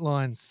 3-point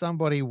line,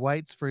 somebody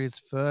waits for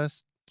his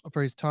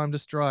time to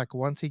strike.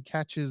 Once he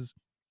catches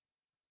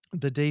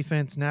the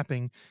defense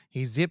napping,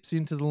 he zips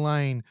into the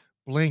lane.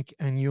 Blink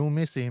and you'll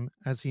miss him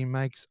as he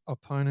makes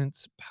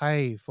opponents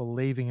pay for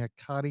leaving a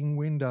cutting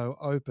window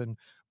open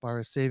by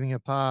receiving a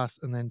pass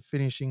and then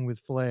finishing with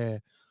flair,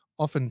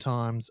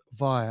 oftentimes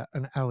via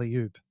an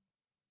alley-oop.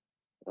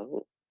 I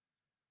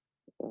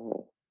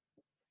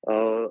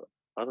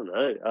don't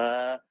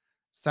know.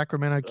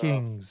 Sacramento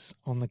Kings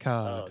on the Oh,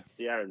 card.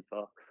 De'Aaron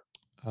Fox.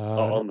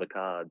 Uh, On the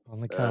card. on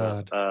the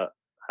card.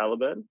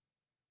 Halliburton.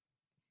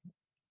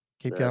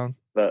 Keep going.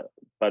 But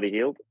Buddy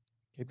Hield.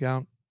 Keep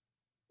going.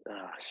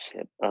 Oh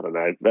shit! I don't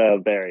know.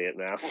 Bury it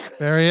now.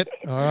 Bury it.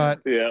 All right.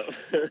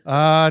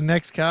 Yeah.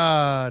 Next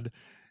card.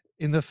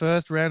 In the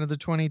first round of the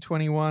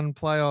 2021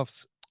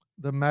 playoffs,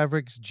 the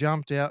Mavericks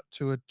jumped out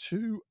to a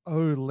 2-0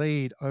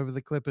 lead over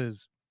the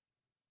Clippers.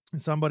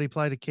 Somebody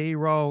played a key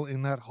role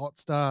in that hot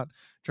start,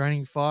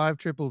 draining 5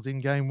 triples in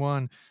game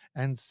 1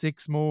 and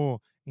 6 more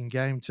in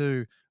game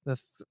 2. The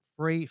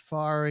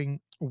free-firing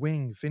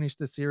wing finished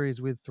the series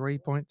with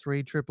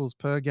 3.3 triples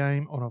per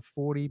game on a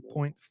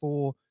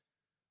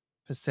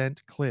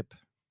 40.4% clip.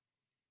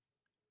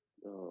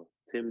 Oh,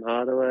 Tim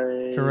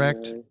Hardaway.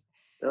 Correct.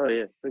 Oh,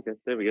 yeah. Okay,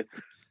 there we go.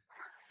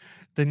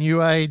 The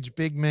new age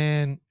big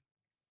man,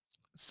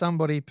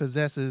 somebody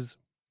possesses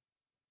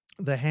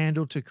the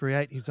handle to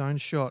create his own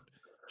shot.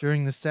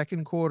 During the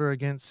second quarter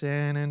against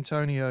San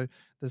Antonio,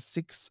 the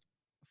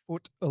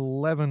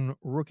 6'11"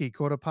 rookie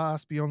caught a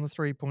pass beyond the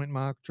three-point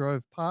mark,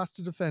 drove past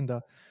a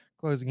defender,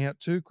 closing out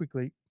too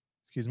quickly,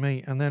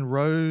 and then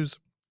rose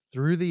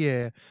through the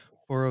air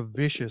for a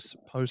vicious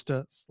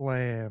poster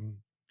slam.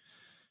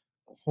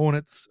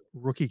 Hornets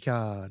rookie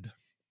card.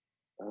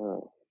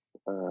 Oh,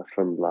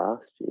 from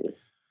last year.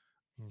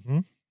 Mm-hmm.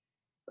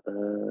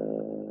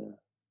 6'11".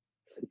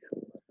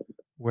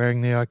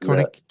 Wearing the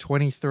iconic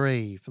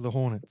 23 for the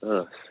Hornets.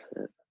 Oh,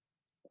 shit.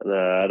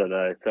 No, I don't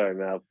know. Sorry,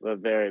 Mal.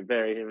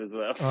 Bury him as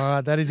well. All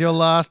right, that is your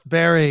last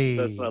berry.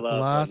 That's my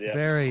last one, yeah.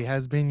 berry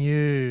has been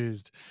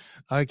used.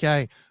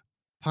 Okay.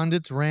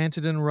 Pundits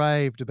ranted and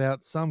raved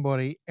about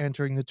somebody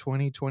entering the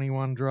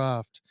 2021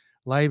 draft,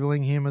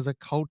 labeling him as a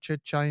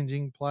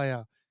culture-changing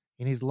player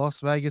in his Las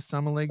Vegas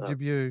Summer League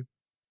debut.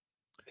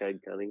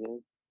 Cade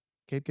Cunningham.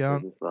 Keep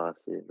going. This last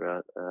year,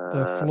 right?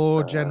 The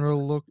floor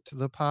general looked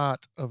the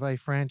part of a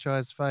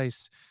franchise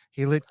face.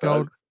 He lit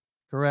gold.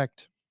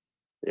 Correct.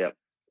 Yep.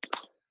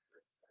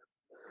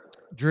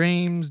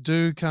 Dreams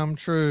do come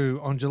true.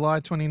 On July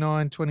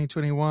 29,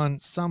 2021,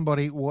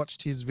 somebody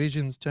watched his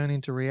visions turn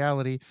into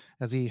reality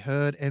as he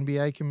heard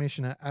NBA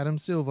Commissioner Adam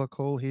Silver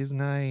call his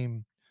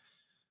name.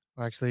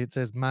 Well, actually, it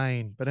says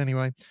Maine, but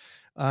anyway.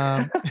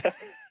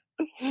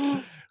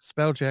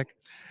 Spell check.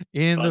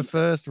 In the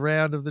first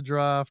round of the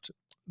draft,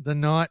 the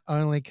night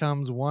only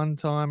comes one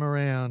time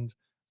around,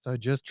 so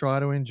just try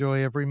to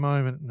enjoy every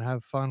moment and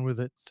have fun with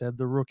it, said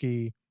the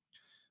rookie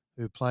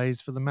who plays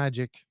for the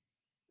Magic.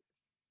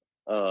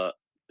 It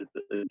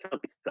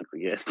can't be Sucks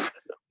again.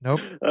 Nope.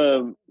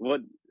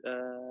 What?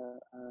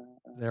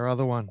 Their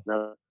other one.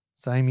 No.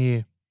 Same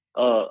year.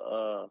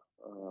 No.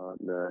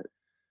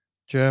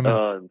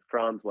 German.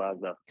 Franz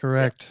Wagner.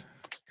 Correct.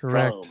 Yeah.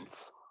 Correct.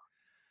 France.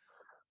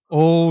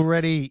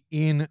 Already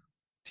in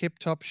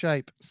tip-top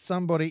shape,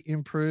 somebody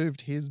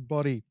improved his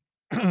body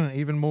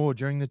even more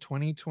during the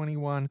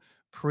 2021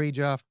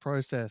 pre-draft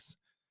process.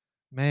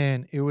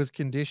 Man, it was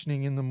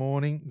conditioning in the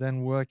morning,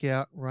 then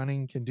workout,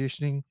 running,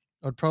 conditioning.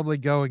 I'd probably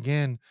go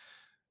again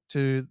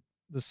to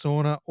the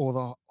sauna or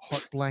the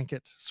hot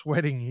blanket,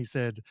 sweating, he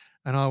said.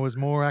 And I was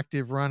more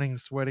active running,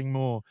 sweating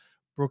more.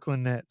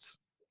 Brooklyn Nets.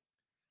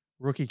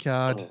 Rookie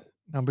card,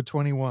 number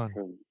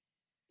 21.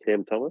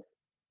 Cam Thomas?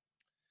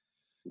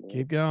 No.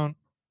 Keep going.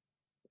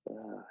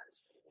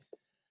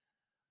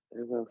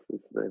 Who else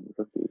is there?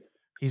 Rookies?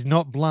 He's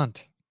not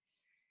Blunt.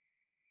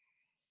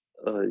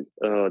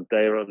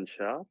 Day'Ron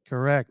Sharpe?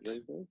 Correct.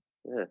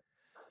 Yeah.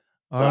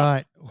 All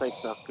right.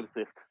 Thanks, Mal. Good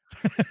assist.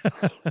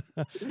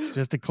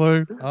 Just a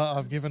clue.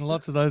 I've given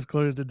lots of those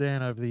clues to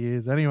Dan over the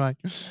years. Anyway,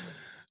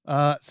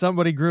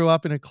 somebody grew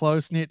up in a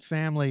close-knit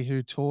family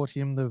who taught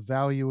him the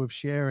value of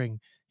sharing.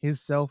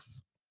 His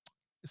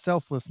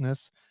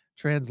selflessness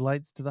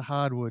translates to the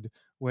hardwood,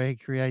 where he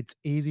creates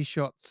easy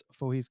shots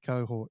for his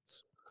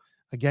cohorts.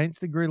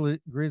 Against the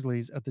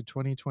Grizzlies at the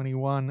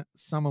 2021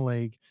 Summer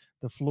League,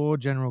 the floor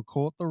general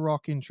caught the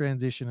rock in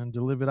transition and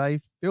delivered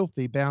a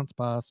filthy bounce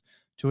pass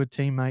to a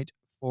teammate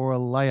for a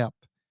layup.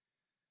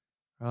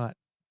 Right.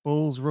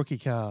 Bulls rookie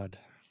card.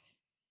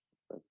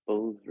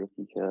 Bulls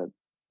rookie card.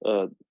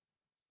 It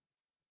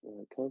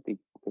can't be.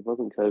 It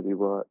wasn't Kobe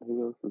White.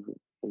 Who else is it?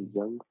 A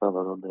young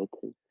fella on their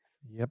team.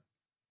 Yep.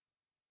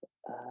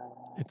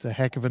 It's a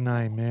heck of a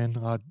name, man.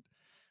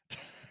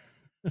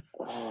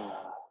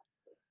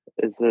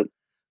 Is it?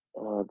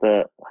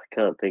 I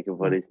can't think of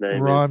what his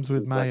name rhymes is.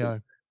 with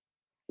Mayo.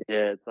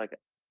 It's like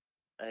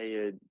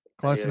Ayo.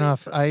 Close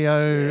enough.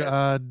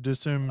 Ayo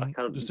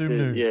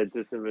Dosunmu. Yeah,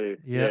 Dosunmu.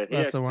 Yeah,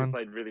 that's the one.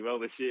 Played really well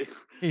this year.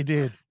 He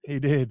did.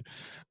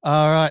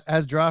 All right.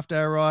 As draft day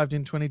arrived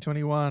in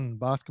 2021,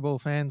 basketball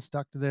fans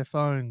stuck to their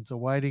phones,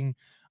 awaiting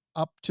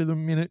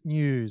up-to-the-minute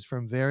news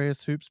from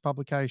various hoops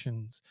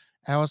publications.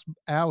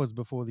 Hours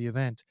before the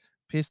event,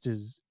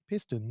 Pistons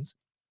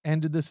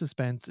ended the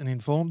suspense and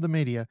informed the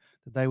media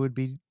that they would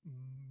be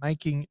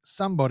making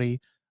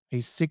somebody a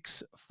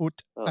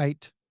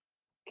 6'8".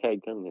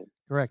 Cade Cunningham.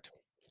 Correct.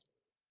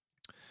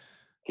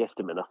 Guessed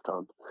him enough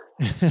time.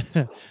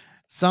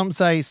 Some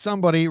say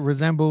somebody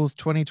resembles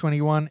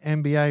 2021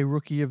 NBA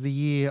Rookie of the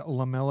Year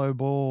LaMelo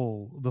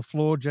Ball. The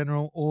floor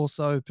general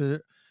also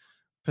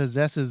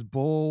possesses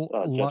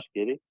Josh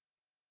Giddey.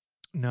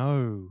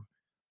 No.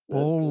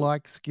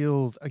 Ball-like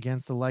skills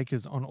against the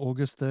Lakers on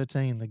August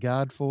 13. The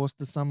guard forced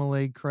the Summer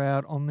League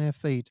crowd on their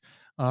feet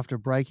after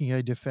breaking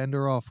a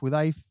defender off with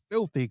a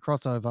filthy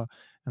crossover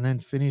and then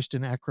finished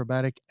an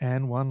acrobatic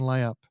and one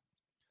layup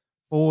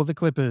for the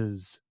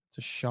Clippers. It's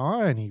a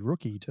shiny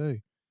rookie too.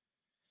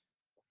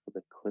 For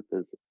the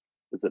Clippers.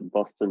 Is it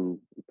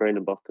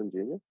Brandon Boston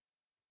Jr.?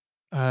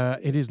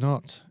 It is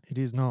not. It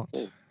is not.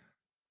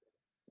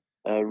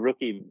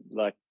 Rookie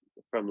like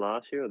from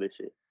last year or this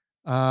year?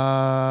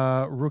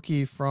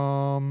 Rookie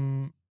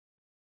from.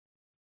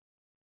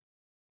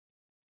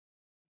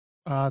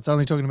 It's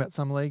only talking about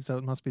Summer League, so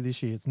it must be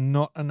this year. It's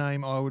not a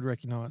name I would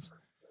recognise.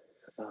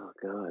 Oh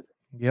God.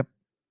 Yep.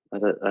 I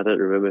don't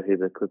remember who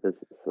the Clippers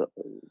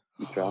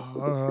drafted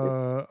this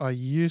year. I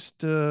used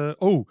to.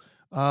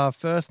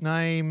 First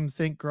name,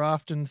 think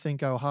Grafton,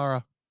 think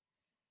O'Hara.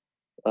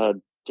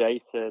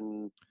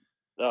 Jason.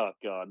 Oh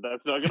God,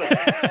 that's not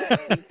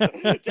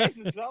gonna.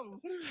 Jason something.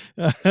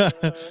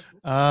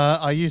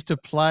 I used to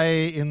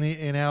play in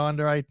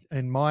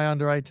my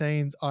under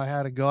 18s. I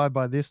had a guy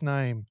by this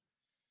name.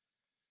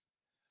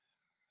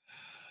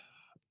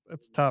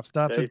 It's tough.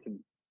 Starts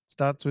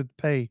with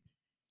P.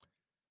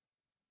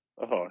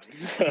 Oh.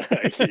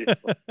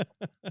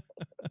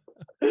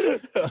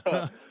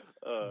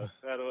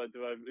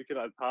 Can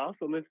I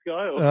pass on this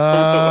guy?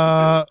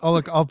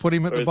 Look, I'll put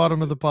him at the bottom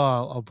of the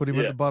pile. At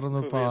the bottom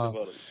of the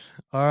pile.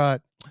 All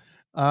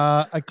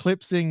right.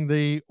 Eclipsing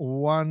the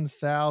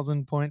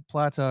 1,000 point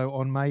plateau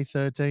on May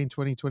 13,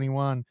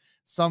 2021,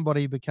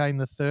 somebody became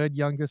the third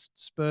youngest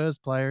Spurs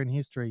player in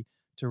history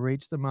to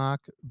reach the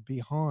mark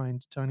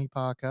behind Tony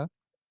Parker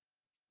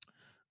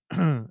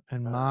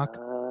and Mark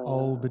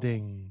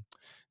Olberding.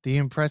 The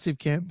impressive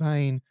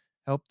campaign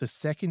helped the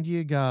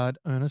second-year guard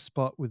earn a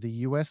spot with the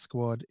US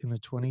squad in the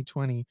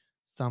 2020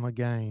 Summer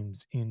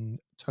Games in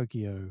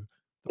Tokyo.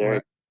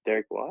 Derek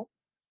White?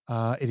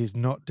 It is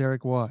not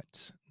Derek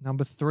White.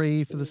 Number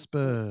 3 for the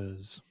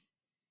Spurs.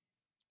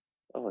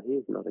 Oh, he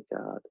is not a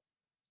guard.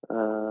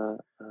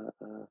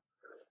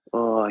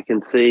 I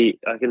can see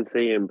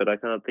him, but I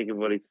can't think of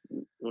what his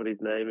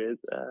name is.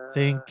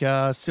 Think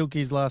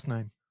Silky's last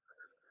name.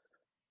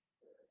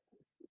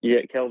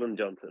 Yeah, Keldon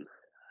Johnson.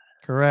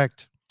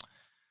 Correct.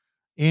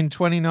 In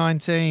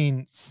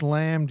 2019,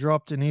 Slam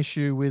dropped an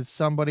issue with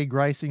somebody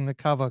gracing the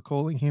cover,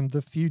 calling him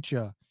the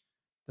future.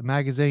 The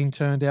magazine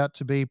turned out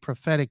to be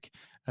prophetic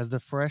as the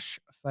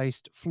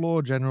fresh-faced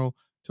floor general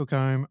took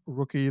home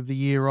Rookie of the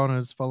Year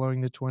honors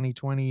following the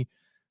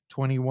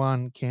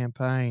 2020-21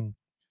 campaign.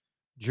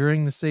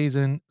 During the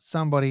season,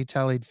 somebody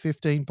tallied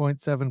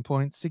 15.7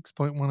 points,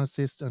 6.1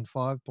 assists, and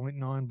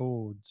 5.9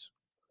 boards.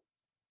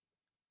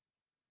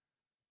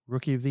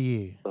 Rookie of the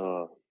Year.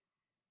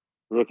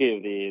 Rookie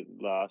of the Year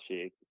last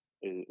year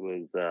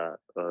was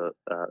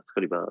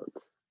Scotty Barnes.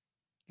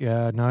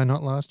 Yeah, no,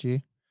 not last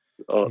year.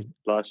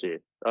 Last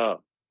year.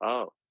 Oh,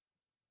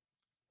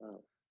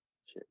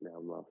 shit, now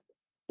I'm lost.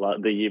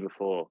 The year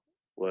before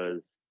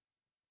was...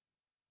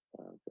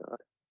 Oh,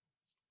 God.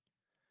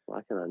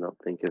 Why can I not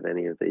think of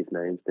any of these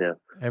names now?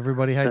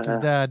 Everybody hates his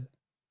dad.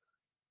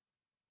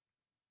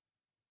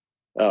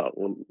 Oh,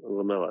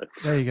 LaMelo.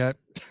 There you go.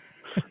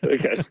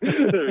 Okay,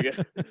 there we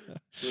go.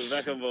 We're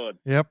back on board.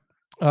 Yep.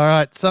 All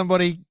right.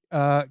 Somebody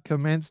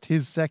commenced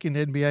his second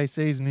NBA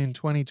season in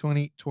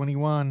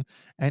 2020-21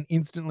 and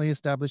instantly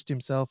established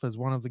himself as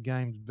one of the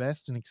game's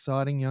best and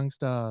exciting young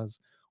stars.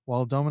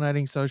 While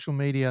dominating social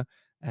media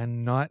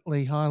and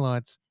nightly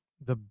highlights,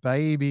 the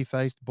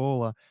baby-faced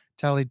baller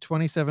tallied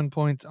 27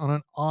 points on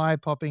an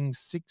eye-popping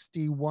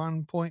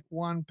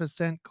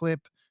 61.1%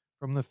 clip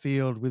from the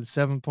field with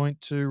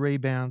 7.2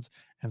 rebounds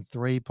and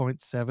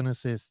 3.7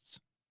 assists.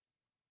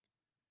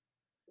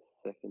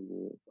 Second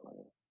year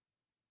player.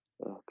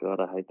 Oh God,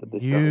 I hate that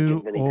this New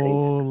doesn't get many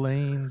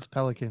Orleans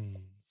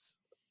Pelicans.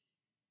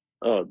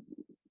 Oh,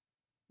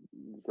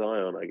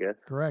 Zion, I guess.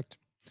 Correct.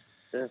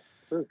 Yeah.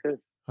 Okay.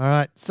 All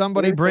right.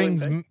 Somebody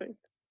brings.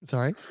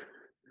 Sorry.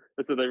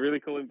 So they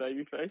really call him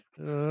Babyface?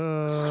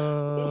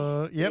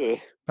 Yep. Yeah.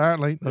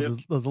 Apparently,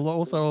 there's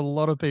also a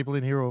lot of people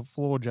in here who are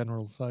floor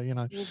generals, so you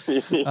know.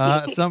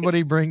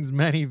 Somebody brings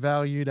many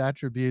valued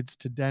attributes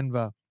to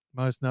Denver,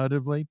 most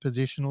notably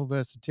positional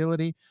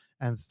versatility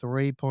and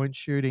 3-point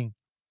shooting.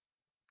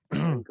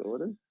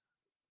 Gordon?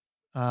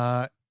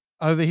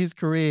 Over his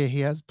career, he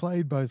has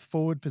played both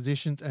forward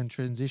positions and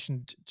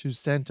transitioned to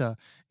center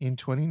in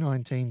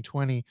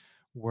 2019-20.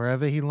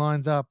 Wherever he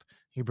lines up,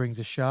 he brings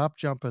a sharp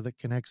jumper that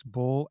connects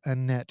ball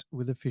and net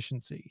with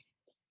efficiency.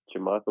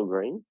 JaMychal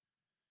Green?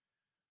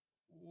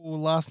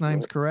 Last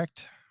name's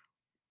correct.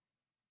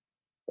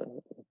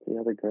 What's the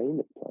other Green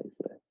that plays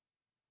there?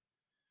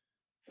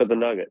 For the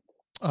Nuggets?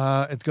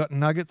 It's got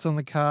Nuggets on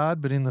the card,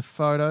 but in the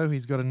photo,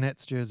 he's got a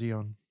Nets jersey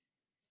on.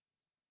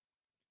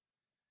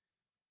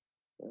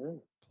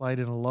 Oh. Played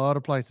in a lot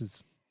of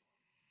places.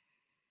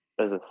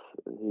 He's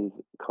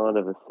kind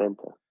of a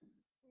center.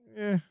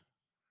 Yeah,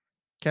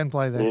 Can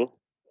play there. Yeah.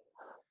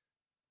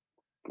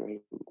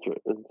 Great.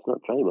 It's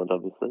not Draymond,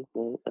 obviously.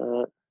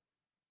 No,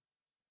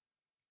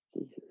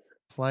 Jesus.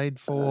 Played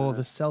for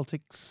the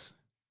Celtics.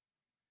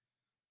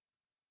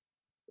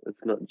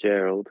 It's not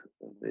Gerald.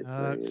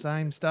 Obviously.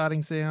 Same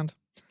starting sound.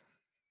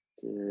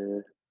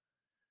 Yeah.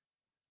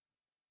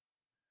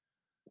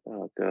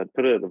 Oh God!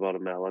 Put it at the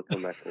bottom, Mal. I'll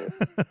come back to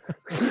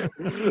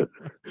it.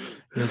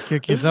 You'll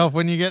kick yourself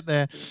when you get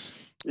there.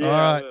 Yeah, all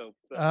right.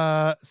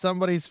 I will.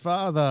 Somebody's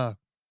father.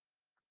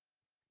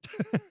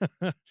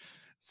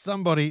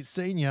 Somebody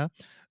senior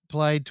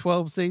played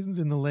 12 seasons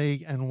in the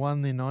league and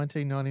won the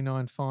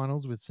 1999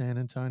 finals with San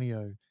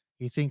Antonio.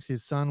 He thinks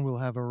his son will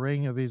have a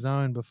ring of his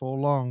own before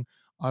long.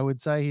 I would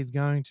say he's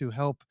going to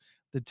help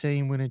the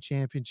team win a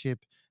championship,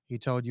 he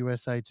told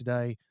USA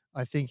Today.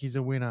 I think he's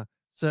a winner.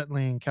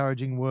 Certainly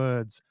encouraging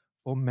words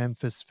for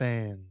Memphis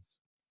fans.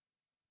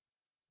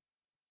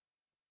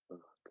 Oh,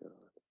 God.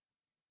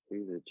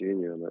 He's a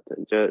junior on that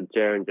team.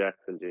 Jaren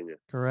Jackson Jr.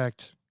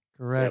 Correct.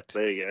 Yep,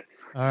 there you go.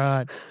 All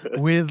right.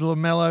 With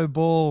LaMelo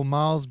Ball,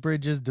 Miles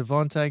Bridges,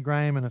 Devontae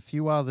Graham, and a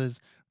few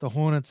others, the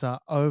Hornets are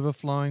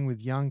overflowing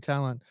with young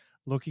talent.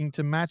 Looking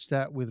to match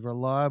that with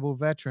reliable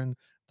veteran,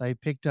 they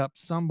picked up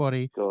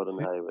somebody. Gordon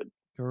Hayward.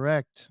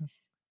 Correct.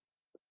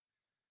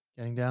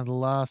 Getting down to the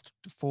last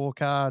 4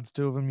 cards,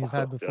 2 of them you've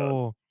had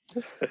before.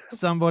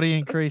 Somebody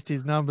increased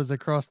his numbers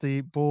across the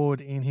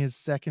board in his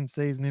second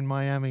season in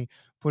Miami,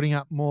 putting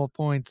up more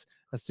points,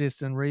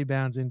 assists, and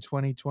rebounds in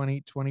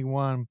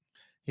 2020-21.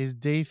 His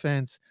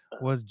defense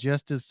was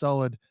just as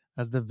solid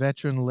as the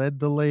veteran led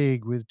the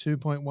league with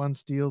 2.1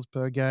 steals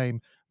per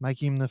game,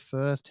 making him the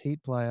first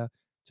Heat player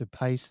to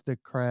pace the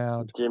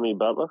crowd. Jimmy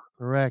Butler?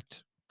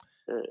 Correct.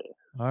 Yeah.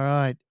 All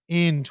right.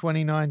 In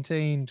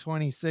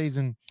 2019-20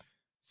 season,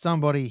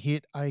 somebody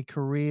hit a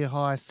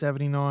career-high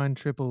 79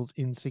 triples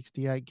in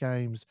 68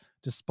 games,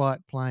 despite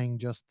playing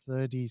just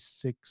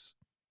 36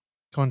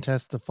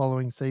 contests the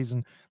following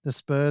season. The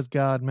Spurs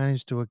guard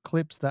managed to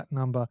eclipse that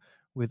number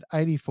with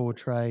 84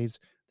 trays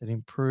that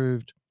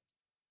improved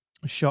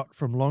shot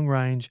from long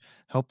range,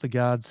 helped the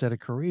guard set a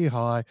career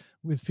high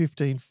with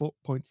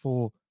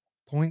 15.4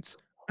 points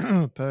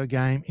per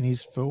game in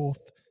his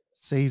 4th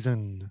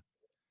season.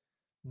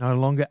 No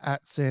longer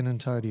at San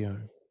Antonio.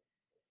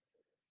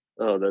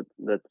 Oh,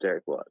 that's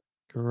Derek White.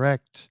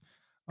 Correct.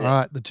 All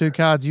right, the 2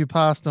 cards you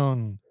passed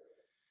on.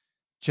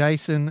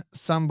 Jason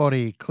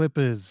somebody,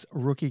 Clippers,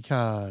 rookie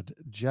card.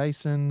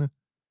 Jason.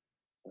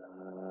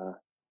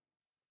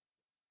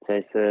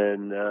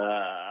 Jason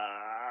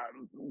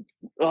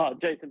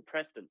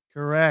Preston.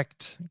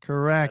 Correct.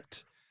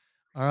 Yes.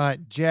 All right,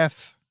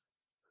 Jeff.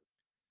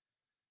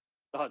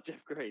 Oh,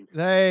 Jeff Green.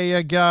 There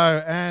you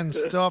go. And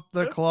stop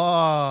the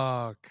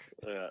clock.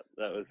 Yeah,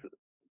 that was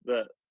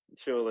that.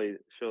 Surely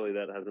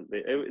that hasn't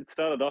been. It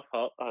started off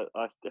hot. I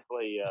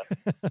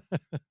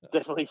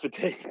definitely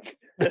fatigued.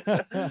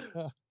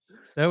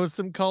 There was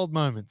some cold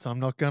moments. I'm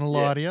not going to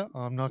lie to you.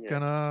 I'm not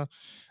going to.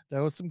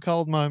 There was some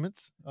cold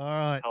moments. All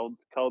right.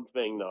 Cold's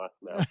being nice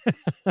now.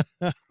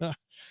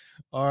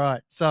 All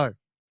right. So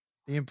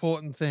the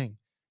important thing,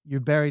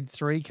 you buried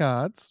 3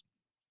 cards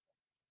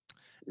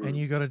and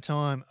you got a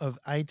time of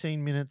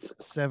 18 minutes,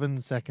 7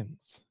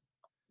 seconds.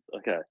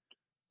 Okay.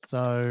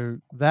 So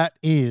that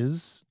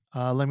is,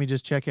 let me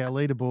just check our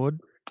leaderboard.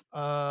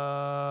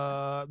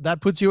 That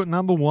puts you at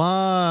number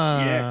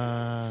 1.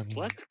 Yes,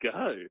 let's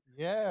go.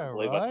 Yeah, I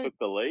believe right. I took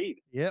the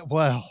lead. Yeah,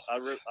 well, I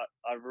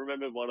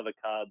remembered one of the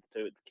cards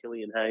too. It's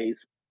Killian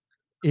Hayes.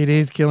 It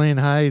is Killian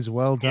Hayes.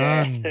 Well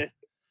done. Yeah.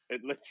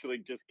 It literally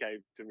just came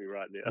to me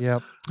right now.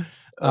 Yep.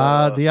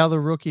 The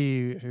other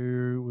rookie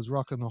who was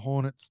rocking the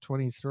Hornets,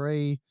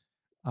 23,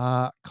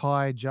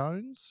 Kai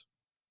Jones.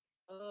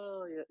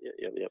 Oh, yeah.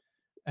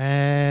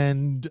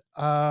 And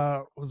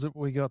was it?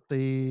 We got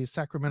the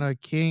Sacramento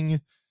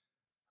King,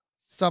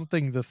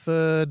 something the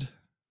third.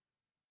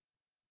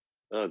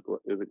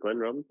 Is it Glenn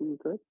Robinson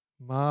the third?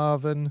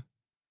 Marvin.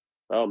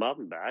 Oh,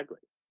 Marvin Bagley.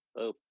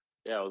 Oh,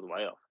 yeah, I was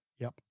way off.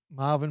 Yep,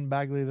 Marvin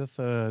Bagley the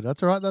third.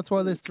 That's all right. That's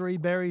why there's 3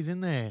 berries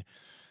in there.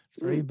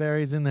 3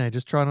 berries in there.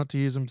 Just try not to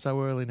use them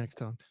so early next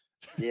time.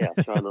 Yeah,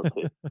 try not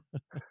to.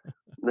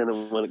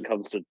 Then when it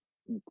comes to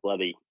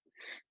bloody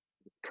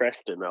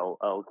Preston,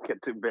 I'll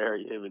get to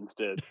bury him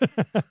instead.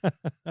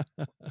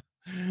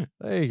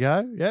 There you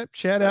go. Yep.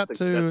 Shout out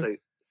to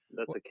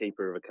that's a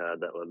keeper of a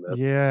card, that one.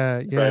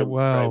 Yeah.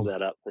 Well, frame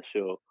that up for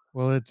sure.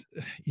 Well, it's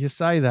you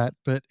say that,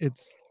 but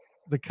it's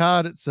the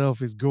card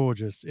itself is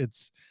gorgeous.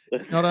 It's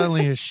not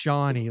only a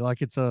shiny,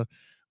 like it's one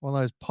of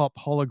those pop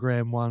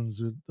hologram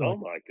ones with. Oh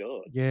my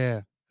God.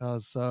 Yeah.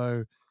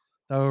 So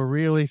they were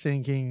really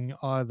thinking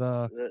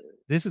either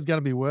this is going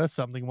to be worth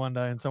something one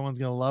day and someone's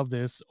going to love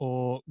this,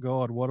 or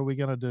God, what are we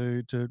going to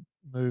do to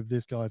move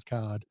this guy's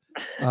card?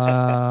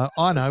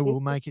 I know, we'll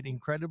make it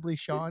incredibly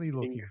shiny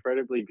looking.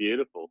 Incredibly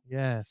beautiful.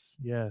 Yes,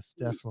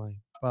 definitely.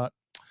 But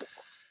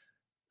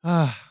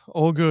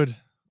all good.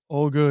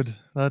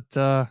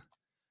 That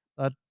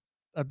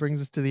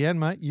brings us to the end,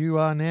 mate. You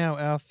are now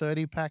our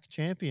 30-pack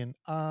champion.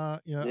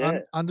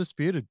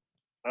 Undisputed.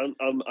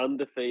 I'm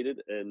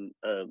undefeated, and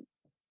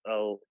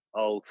I'll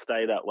I'll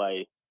stay that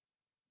way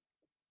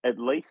at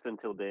least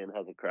until Dan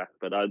has a crack,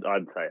 but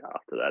I'd say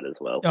after that as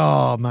well.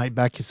 Oh, mate,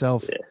 back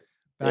yourself. Yeah.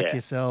 Back Yeah.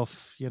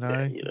 yourself, you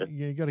know.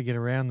 You got to get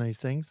around these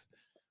things.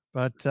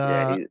 But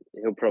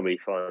he'll probably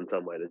find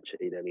some way to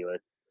cheat anyway.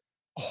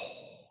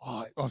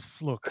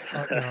 Look,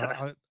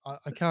 I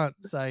can't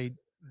say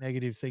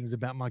negative things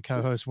about my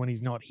co-host when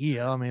he's not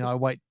here. I mean, I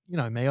wait, you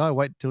know me, I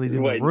wait till he's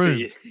in the room.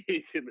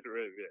 He's in the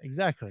room, yeah.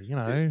 Exactly, you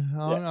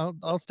know,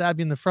 I'll stab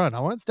you in the front. I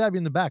won't stab you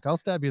in the back. I'll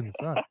stab you in the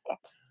front.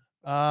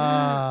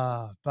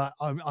 But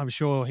I'm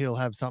sure he'll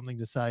have something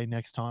to say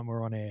next time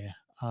we're on air.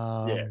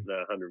 Yeah,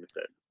 no, 100%.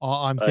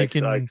 I'm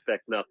thinking I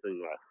expect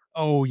nothing less.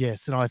 Oh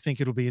yes, and I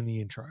think it'll be in the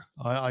intro.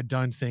 I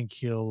don't think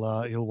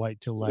he'll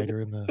wait till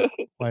later in the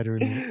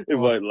It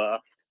won't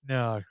last.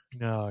 No.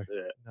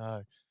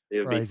 Yeah.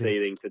 He'll be Crazy.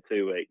 seething for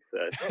 2 weeks.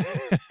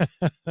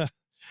 So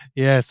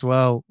yes,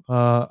 well,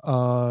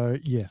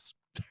 yes.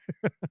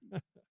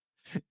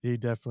 He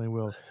definitely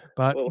will.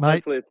 But well, mate,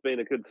 hopefully it's been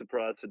a good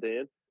surprise for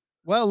Dan.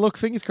 well, look,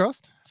 fingers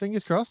crossed.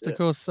 Fingers crossed. Yeah. Of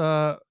course,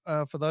 for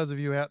those of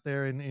you out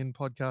there in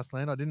podcast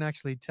land, I didn't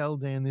actually tell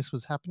Dan this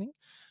was happening.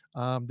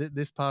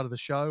 This part of the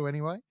show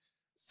anyway.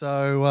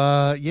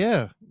 So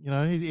yeah, you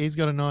know, he's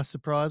got a nice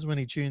surprise when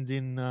he tunes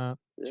in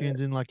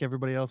like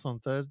everybody else on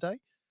Thursday.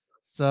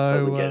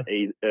 So doesn't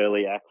get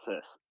early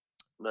access.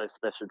 No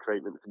special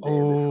treatment for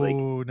Dan this week.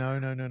 Oh no.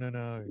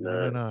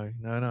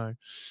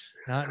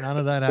 None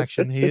of that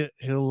action.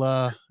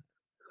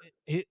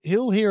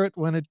 He'll hear it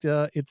when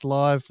it's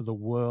live for the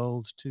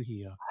world to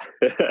hear.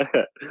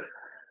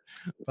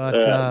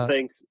 But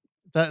thanks.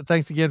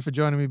 Thanks again for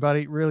joining me,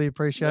 buddy. Really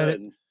appreciate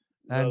it.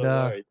 And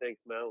worry.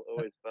 Thanks, Mel.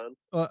 Always fun.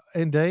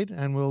 Indeed,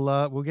 and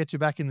we'll get you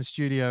back in the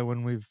studio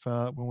when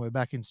we're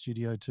back in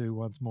studio 2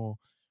 once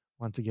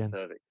again.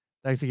 Perfect.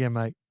 Thanks again,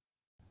 mate.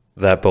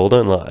 That bull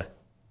don't lie.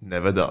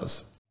 Never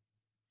does.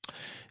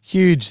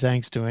 Huge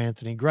thanks to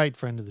Anthony, great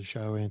friend of the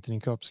show,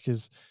 Anthony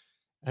Kopskis.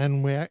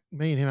 And me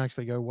and him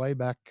actually go way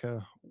back,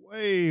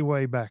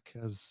 way back,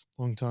 as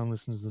long-time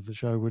listeners of the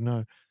show would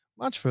know.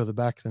 Much further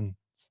back than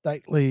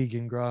State League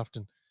in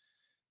Grafton.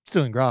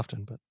 Still in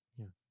Grafton, but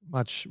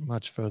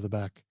much further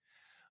back.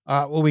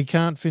 Well, we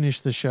can't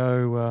finish the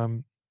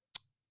show.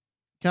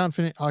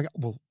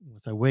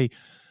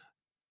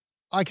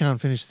 I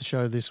can't finish the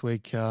show this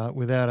week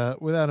without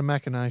a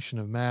machination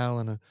of Mal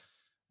and an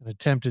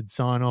attempted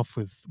sign off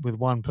with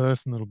one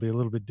person. That'll be a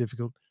little bit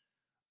difficult,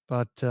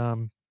 but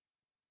we'll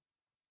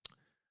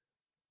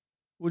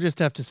just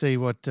have to see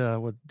what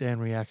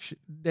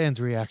Dan's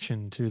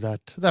reaction to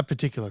that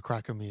particular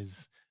crackum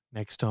is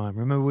next time.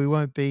 Remember, we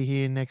won't be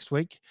here next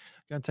week.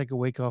 Going to take a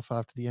week off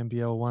after the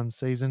NBL 1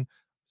 season.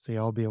 See,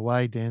 I'll be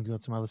away. Dan's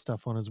got some other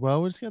stuff on as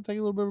well. We're just going to take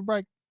a little bit of a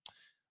break.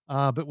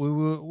 But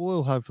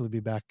we'll hopefully be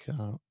back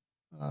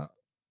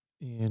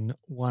in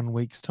 1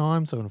 week's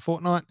time, so in a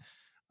fortnight.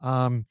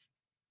 So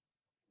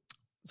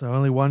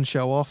only one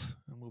show off,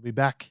 and we'll be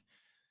back.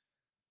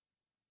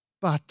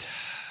 But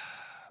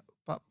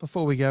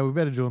before we go, we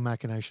better do a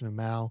machination of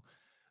Mal.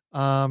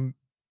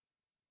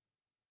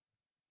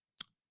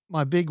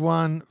 My big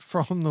one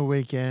from the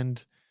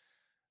weekend,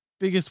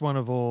 biggest one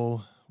of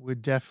all,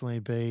 would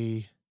definitely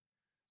be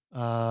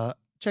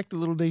check the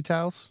little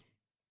details.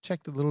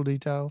 Check the little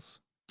details.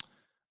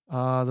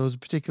 There was a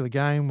particular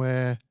game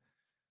where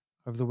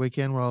over the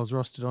weekend where I was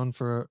rostered on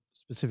for a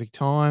specific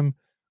time.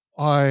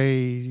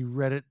 I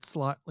read it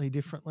slightly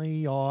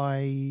differently.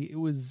 It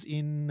was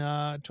in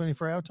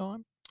 24-hour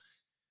time,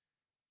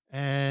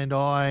 and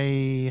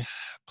I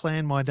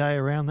planned my day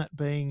around that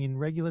being in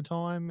regular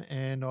time,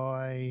 and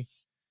I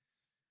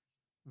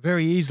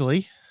very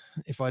easily,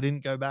 if I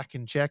didn't go back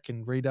and check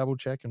and redouble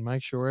check and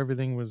make sure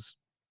everything was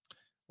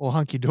all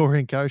hunky-dory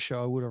and kosher,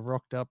 I would have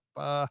rocked up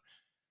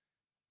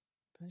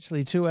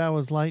actually 2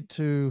 hours late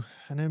to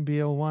an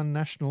NBL 1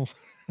 national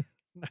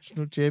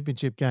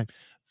championship game.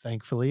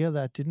 Thankfully,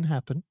 that didn't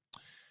happen.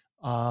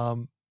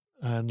 And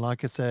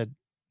like I said,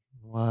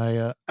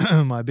 my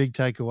my big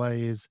takeaway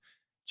is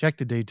check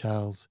the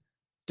details,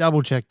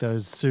 double check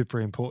those super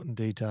important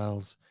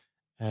details,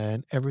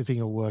 and everything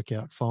will work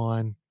out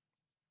fine,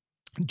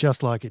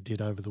 just like it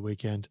did over the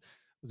weekend.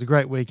 It was a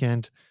great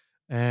weekend,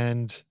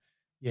 and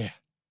yeah,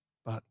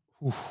 but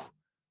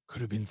could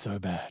have been so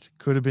bad.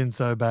 Could have been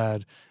so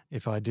bad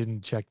if I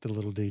didn't check the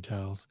little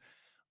details.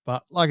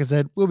 But like I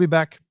said, we'll be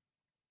back.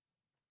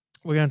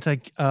 We're going to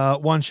take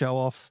one show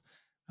off.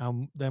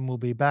 Then we'll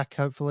be back,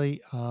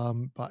 hopefully.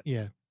 But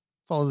yeah,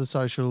 follow the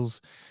socials,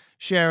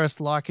 share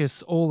us, like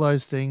us, all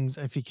those things.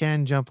 If you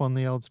can, jump on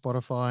the old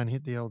Spotify and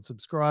hit the old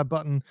subscribe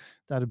button.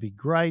 That'd be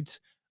great.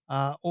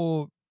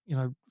 Or, you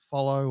know,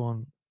 follow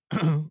on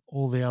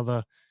all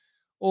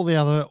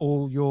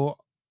your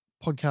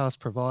podcast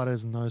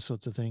providers and those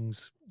sorts of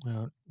things.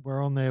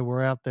 We're on there.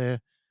 We're out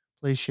there.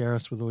 Please share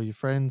us with all your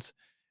friends.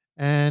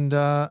 And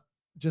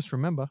just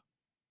remember,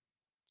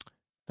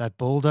 that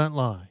ball don't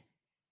lie.